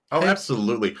 Oh,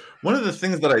 absolutely. One of the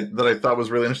things that I thought was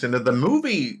really interesting, that the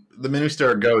movie The Minister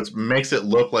of Goats makes it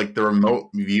look like the remote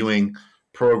viewing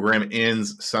program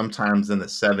ends sometimes in the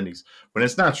 70s, when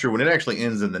it's not true, when it actually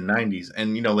ends in the 90s.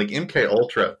 And you know, like MK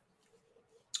Ultra,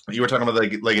 you were talking about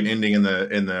like an ending in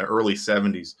the early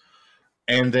 70s.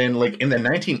 And then like in the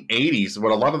 1980s,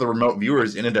 what a lot of the remote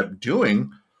viewers ended up doing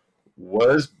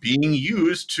was being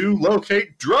used to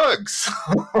locate drugs.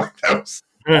 That was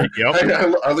Yep. you know,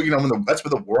 that's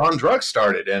where the war on drugs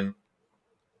started. And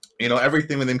you know,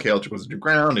 everything with MK Ultra was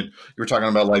underground. And you were talking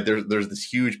about like there's this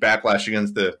huge backlash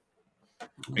against the,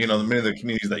 you know, many of the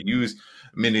communities that use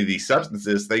many of these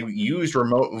substances. They used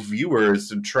remote viewers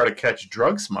to try to catch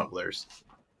drug smugglers.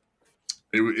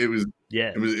 It was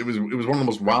one of the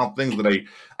most wild things that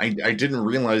I didn't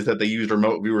realize that they used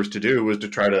remote viewers to do, was to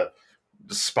try to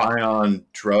spy on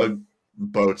drug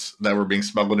boats that were being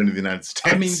smuggled into the United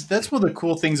States. I mean, that's one of the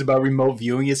cool things about remote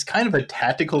viewing. It's kind of a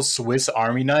tactical Swiss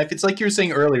Army knife. It's like you were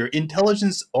saying earlier,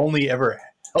 intelligence only ever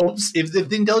helps if the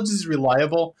intelligence is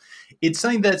reliable. It's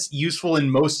something that's useful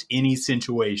in most any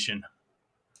situation.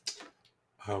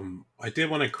 I did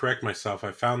want to correct myself.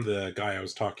 I found the guy I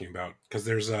was talking about, because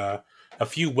there's a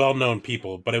few well-known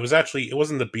people, but it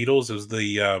wasn't the Beatles. It was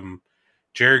the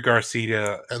Jerry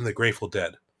Garcia and the Grateful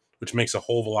Dead, which makes a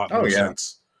whole lot more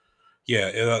sense.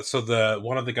 Yeah, so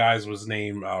one of the guys was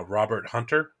named Robert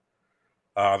Hunter.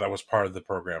 That was part of the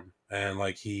program, and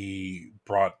like he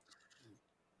brought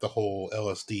the whole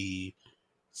LSD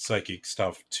psychic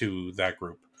stuff to that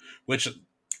group, which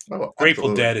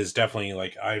Grateful Dead is definitely,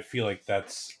 like, I feel like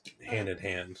that's hand in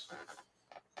hand.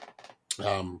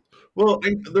 Well,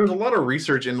 there's a lot of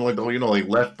research in like the, you know, like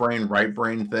left brain, right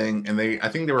brain thing, and I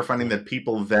think they were finding that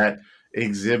people that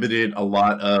exhibited a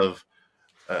lot of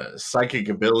psychic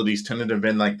abilities tended to have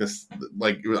been like this,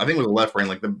 like I think it was the left brain,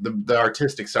 like the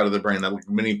artistic side of the brain, that like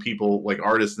many people, like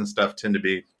artists and stuff, tend to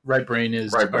be. Right brain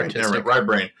is right brain, artistic. Right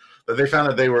brain. But they found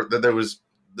that they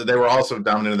were also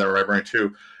dominant in their right brain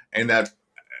too, and that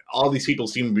all these people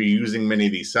seem to be using many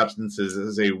of these substances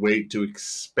as a way to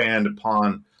expand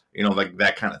upon, you know, like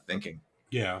that kind of thinking.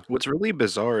 Yeah. What's really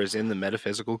bizarre is in the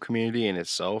metaphysical community in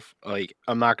itself, like,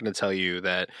 I'm not going to tell you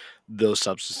that those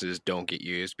substances don't get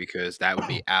used, because that would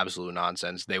be absolute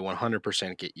nonsense. They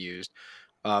 100% get used.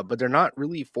 But they're not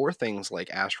really for things like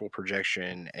astral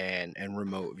projection and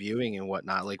remote viewing and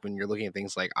whatnot. Like when you're looking at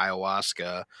things like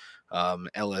ayahuasca,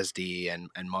 LSD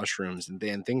and mushrooms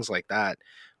and things like that,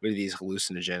 with these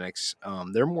hallucinogenics,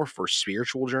 they're more for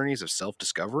spiritual journeys of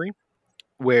self-discovery.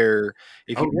 Where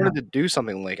if you wanted to do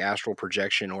something like astral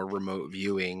projection or remote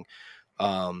viewing,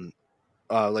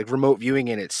 like remote viewing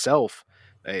in itself,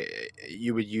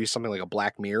 you would use something like a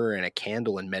black mirror and a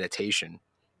candle and meditation,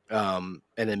 and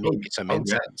then maybe some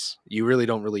incense. You really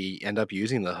don't really end up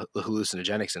using the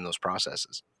hallucinogenics in those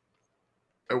processes.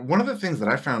 One of the things that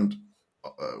I found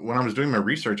when I was doing my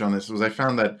research on this was I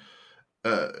found that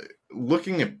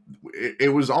looking at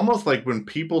it was almost like when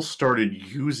people started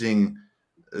using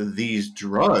these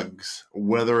drugs,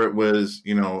 whether it was,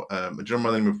 a gentleman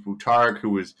by the name of Plutarch, who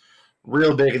was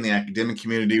real big in the academic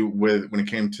community when it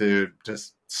came to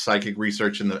just psychic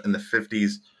research in the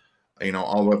 50s,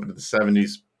 all the way up into the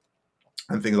 70s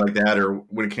and things like that, or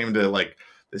when it came to like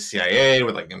the CIA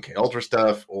with like MK Ultra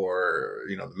stuff, or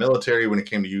the military when it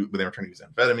came to when they were trying to use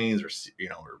amphetamines, or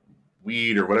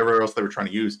weed or whatever else they were trying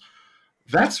to use.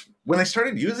 That's when they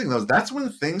started using those. That's when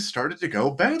things started to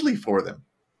go badly for them.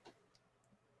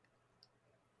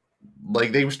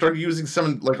 Like they started using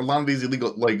a lot of these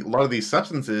illegal, a lot of these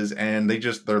substances, and they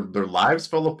just their lives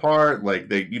fell apart. Like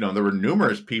there were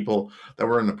numerous people that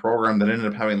were in the program that ended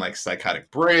up having like psychotic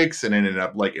breaks, and ended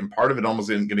up in part of it almost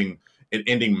ending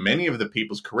many of the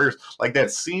people's careers. Like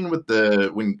that scene with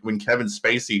when Kevin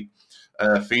Spacey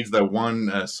feeds that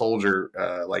one soldier,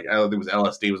 I think it was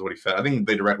LSD was what he fed. I think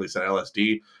they directly said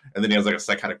LSD, and then he has like a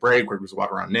psychotic break where he was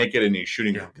walking around naked and he's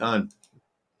shooting a gun.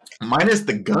 Minus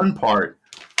the gun part.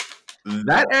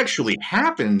 That actually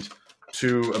happened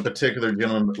to a particular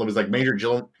gentleman. It was like Major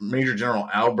General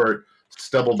Albert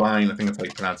Stubblebine, I think that's how you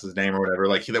pronounce his name or whatever.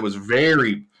 Like that was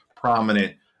very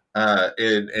prominent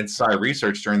in Psi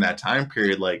research during that time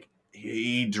period. Like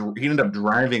he ended up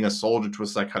driving a soldier to a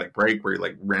psychotic break where he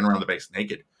like ran around the base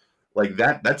naked. Like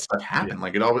that stuff happened. Yeah.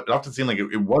 Like it often seemed like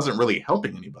it wasn't really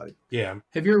helping anybody. Yeah.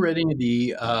 Have you read any of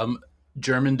the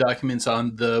German documents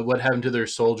on what happened to their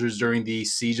soldiers during the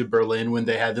siege of Berlin, when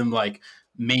they had them like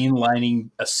mainlining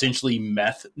essentially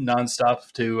meth nonstop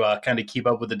to kind of keep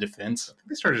up with the defense? I think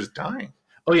they started just dying.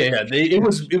 Oh yeah.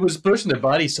 It was pushing their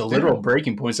bodies to literal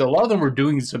breaking points. So a lot of them were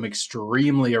doing some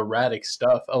extremely erratic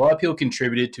stuff. A lot of people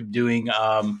contributed to doing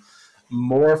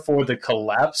more for the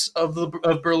collapse of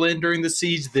Berlin during the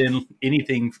siege than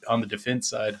anything on the defense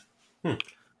side.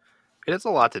 It has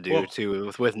a lot to do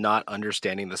too with not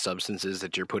understanding the substances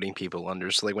that you're putting people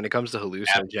under. So like when it comes to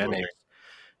hallucinogenics,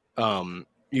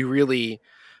 you really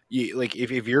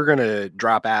if you're gonna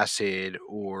drop acid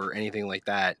or anything like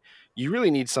that, you really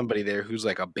need somebody there who's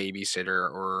like a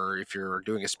babysitter, or if you're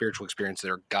doing a spiritual experience,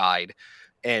 their guide.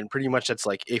 And pretty much that's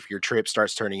like if your trip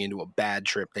starts turning into a bad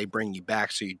trip, they bring you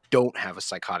back so you don't have a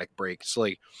psychotic break. So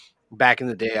like back in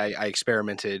the day, I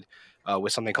experimented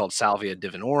with something called Salvia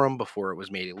divinorum before it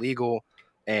was made illegal.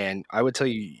 And I would tell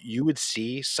you, you would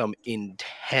see some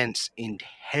intense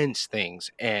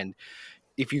things. And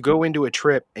if you go into a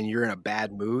trip and you're in a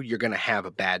bad mood, you're going to have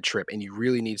a bad trip. And you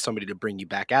really need somebody to bring you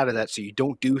back out of that so you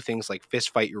don't do things like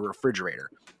fist fight your refrigerator.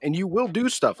 And you will do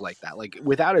stuff like that. Like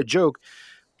without a joke,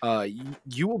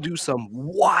 you will do some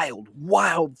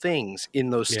wild things in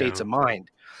those states of mind.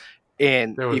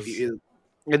 And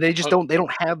and they just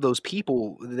don't have those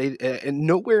people. And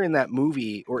nowhere in that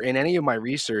movie or in any of my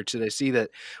research did I see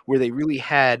that where they really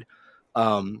had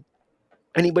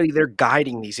anybody there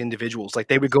guiding these individuals. Like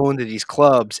they would go into these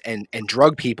clubs and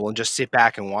drug people and just sit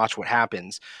back and watch what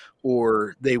happens.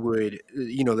 Or they would,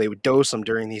 they would dose them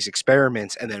during these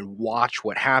experiments and then watch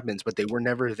what happens, but they were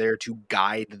never there to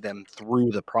guide them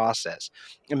through the process.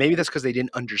 And maybe that's because they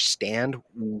didn't understand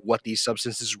what these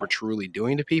substances were truly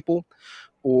doing to people,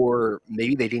 or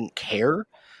maybe they didn't care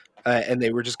and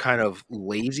they were just kind of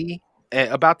lazy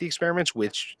about the experiments,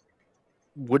 which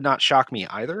would not shock me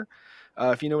either,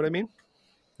 if you know what I mean.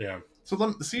 Yeah. So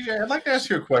CJ, I'd like to ask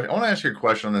you a question. I want to ask you a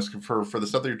question on this for the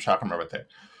stuff that you're talking about right there.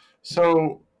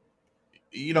 So,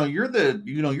 you're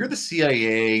the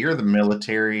CIA, you're the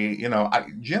military.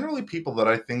 Generally people that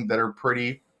I think that are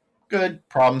pretty good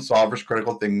problem solvers,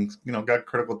 critical things, got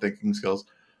critical thinking skills.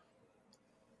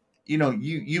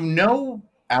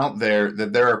 Out there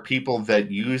that there are people that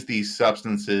use these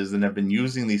substances and have been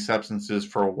using these substances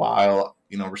for a while,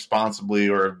 responsibly,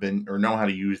 or know how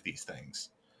to use these things.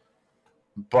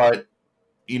 But,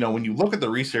 when you look at the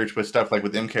research with stuff like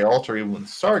with MK Ultra, even with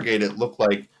Stargate, it looked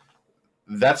like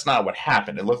that's not what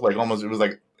happened. It looked like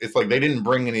it's like they didn't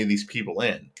bring any of these people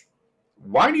in.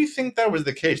 Why do you think that was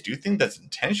the case? Do you think that's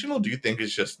intentional? Do you think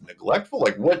it's just neglectful?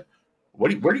 Like where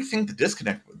do you think the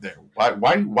disconnect was there?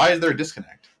 Why is there a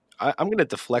disconnect? I'm going to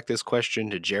deflect this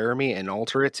question to Jeremy and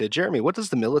alter it to Jeremy. What does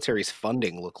the military's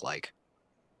funding look like?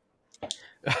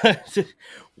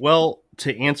 Well,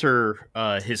 to answer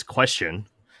his question,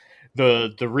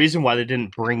 the reason why they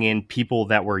didn't bring in people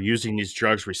that were using these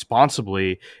drugs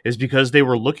responsibly is because they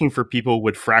were looking for people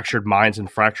with fractured minds and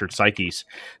fractured psyches.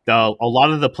 A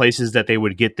lot of the places that they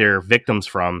would get their victims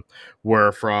from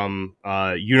were from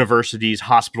universities,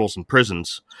 hospitals, and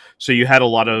prisons. So you had a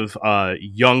lot of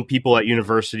young people at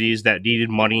universities that needed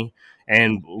money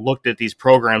and looked at these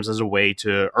programs as a way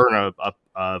to earn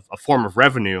a form of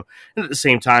revenue, and at the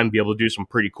same time be able to do some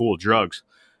pretty cool drugs.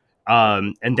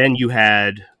 And then you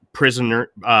had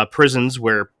prisons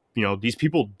where these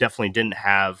people definitely didn't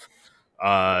have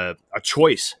a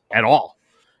choice at all,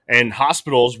 and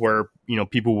hospitals where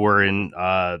people were in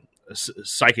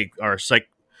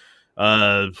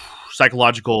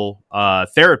psychological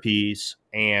therapies,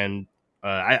 and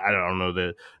I don't know,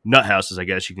 the nut houses, I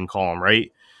guess you can call them,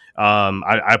 right?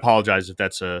 I apologize if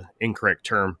that's a incorrect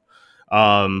term,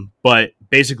 but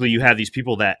basically you have these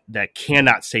people that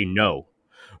cannot say no.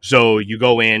 So you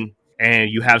go in and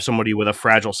you have somebody with a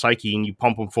fragile psyche and you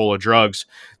pump them full of drugs.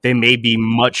 They may be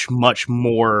much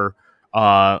more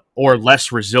or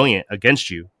less resilient against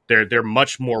you. They're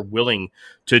much more willing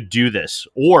to do this,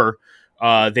 or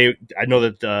I know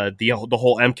that the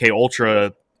whole MK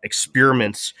Ultra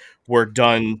experiments were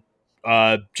done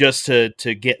just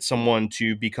to get someone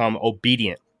to become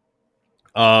obedient.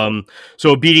 So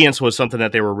obedience was something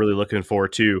that they were really looking for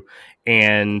too,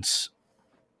 and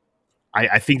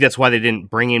I think that's why they didn't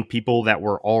bring in people that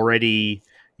were already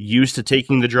used to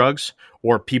taking the drugs,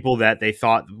 or people that they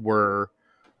thought were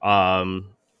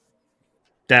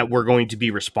going to be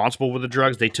responsible with the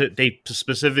drugs. They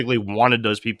specifically wanted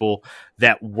those people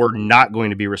that were not going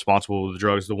to be responsible with the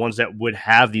drugs, the ones that would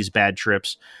have these bad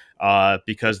trips,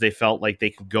 because they felt like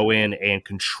they could go in and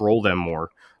control them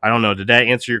more. I don't know. Did that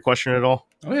answer your question at all?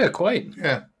 Oh yeah, quite.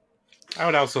 Yeah. I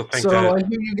would also think So that. I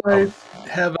hear you guys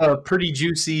have a pretty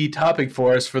juicy topic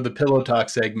for us for the Pillow Talk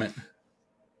segment.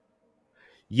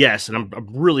 Yes, and I'm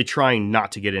really trying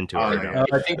not to get into it right now.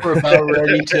 I think we're about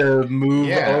ready to move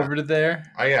Yeah. over to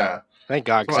there. Oh yeah. Thank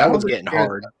God, because Well, that was I getting was-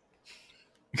 hard.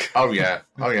 Oh yeah.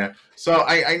 Oh yeah. So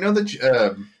I know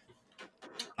that.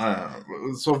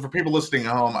 So for people listening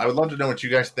at home, I would love to know what you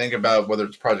guys think about whether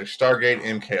it's Project Stargate,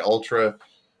 MK Ultra.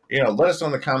 Let us know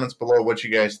in the comments below what you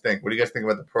guys think. What do you guys think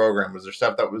about the program? Was there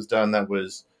stuff that was done that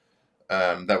was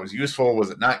useful? Was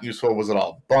it not useful? Was it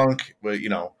all bunk? But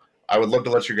I would love to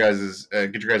let get your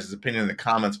guys' opinion in the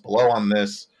comments below on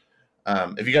this.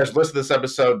 If you guys listen to this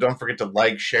episode, don't forget to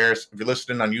like, share. If you're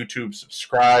listening on YouTube,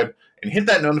 subscribe and hit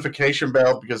that notification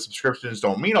bell, because subscriptions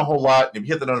don't mean a whole lot. If you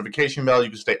hit the notification bell, you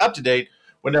can stay up to date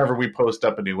whenever we post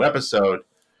up a new episode.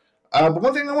 But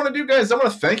one thing I want to do, guys, I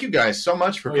want to thank you guys so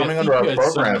much for coming onto our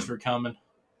program. So much for coming.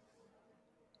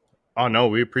 Oh no,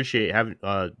 we appreciate having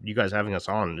you guys having us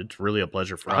on. It's really a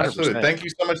pleasure for us. Absolutely. Thank you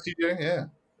so much, TJ.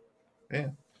 Yeah.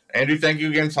 Andrew, thank you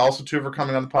again also too for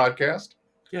coming on the podcast.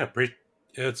 Yeah,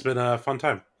 it's been a fun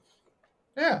time.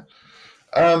 Yeah.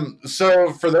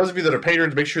 So for those of you that are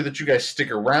patrons, make sure that you guys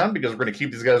stick around, because we're going to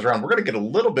keep these guys around. We're going to get a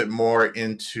little bit more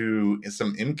into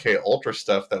some MK Ultra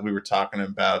stuff that we were talking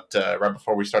about right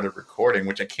before we started recording,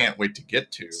 which I can't wait to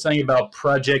get to. Something about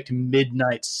Project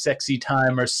Midnight Sexy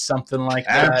Time or something like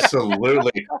that.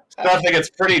 Absolutely. Stuff that gets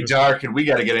pretty dark, and we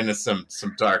got to get into some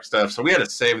dark stuff. So we had to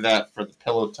save that for the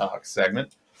Pillow Talk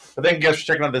segment. But thank you guys for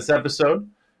checking out this episode.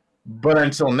 But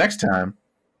until next time,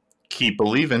 keep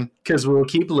believing. Because we'll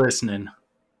keep listening.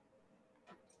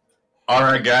 All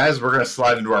right, guys, we're going to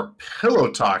slide into our Pillow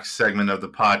Talk segment of the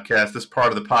podcast. This part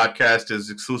of the podcast is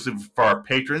exclusive for our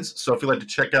patrons. So if you'd like to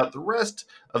check out the rest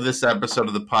of this episode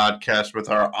of the podcast with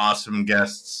our awesome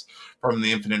guests from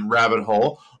the Infinite Rabbit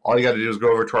Hole, all you got to do is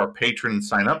go over to our Patreon and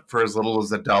sign up for as little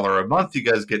as $1 a month. You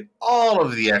guys get all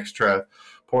of the extra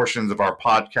portions of our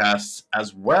podcasts,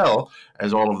 as well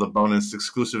as all of the bonus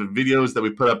exclusive videos that we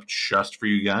put up just for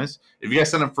you guys. If you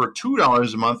guys sign up for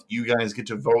 $2 a month, you guys get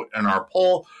to vote in our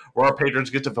poll, where our patrons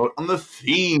get to vote on the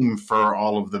theme for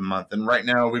all of the month. And right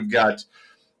now we've got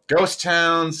ghost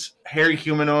towns, hairy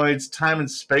humanoids, time and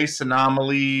space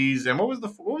anomalies, and what was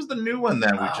the new one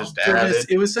that we just added?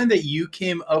 It was something that you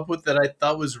came up with that I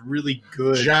thought was really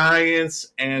good.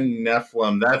 Giants and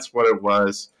Nephilim. That's what it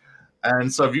was.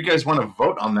 And so if you guys want to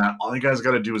vote on that, all you guys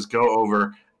got to do is go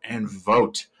over and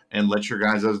vote and let your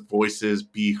guys' voices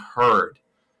be heard.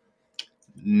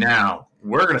 Now,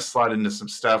 we're going to slide into some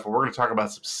stuff, and we're going to talk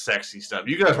about some sexy stuff.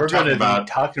 You guys were talking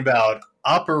about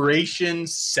Operation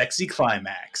Sexy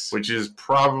Climax. Which is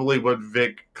probably what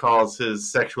Vic calls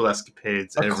his sexual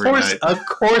escapades every night. Of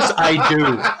course I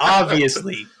do,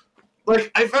 obviously.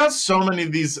 Like, I found so many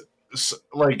of these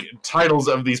titles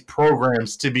of these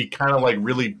programs to be kind of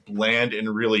really bland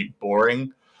and really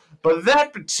boring, but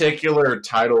that particular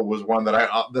title was one that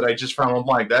I just found. I'm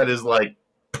like, that is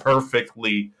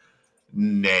perfectly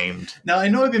named. Now I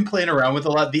know I've been playing around with a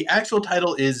lot. The actual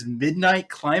title is Midnight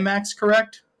Climax,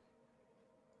 correct?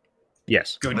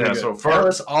 Yes. Good. So tell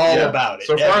us all about it.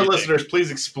 So for our listeners,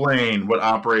 please explain what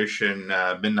Operation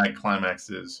Midnight Climax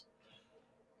is.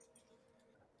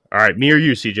 All right, me or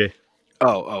you, CJ?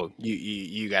 Oh,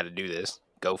 you got to do this.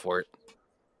 Go for it.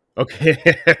 Okay.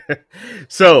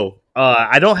 So,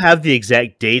 I don't have the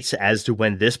exact dates as to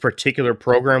when this particular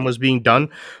program was being done,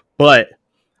 but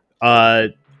uh,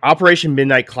 Operation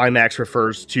Midnight Climax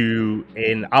refers to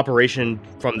an operation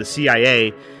from the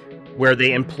CIA where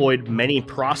they employed many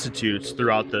prostitutes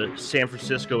throughout the San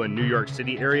Francisco and New York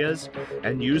City areas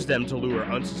and used them to lure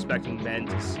unsuspecting men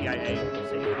to CIA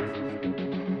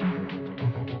organizations.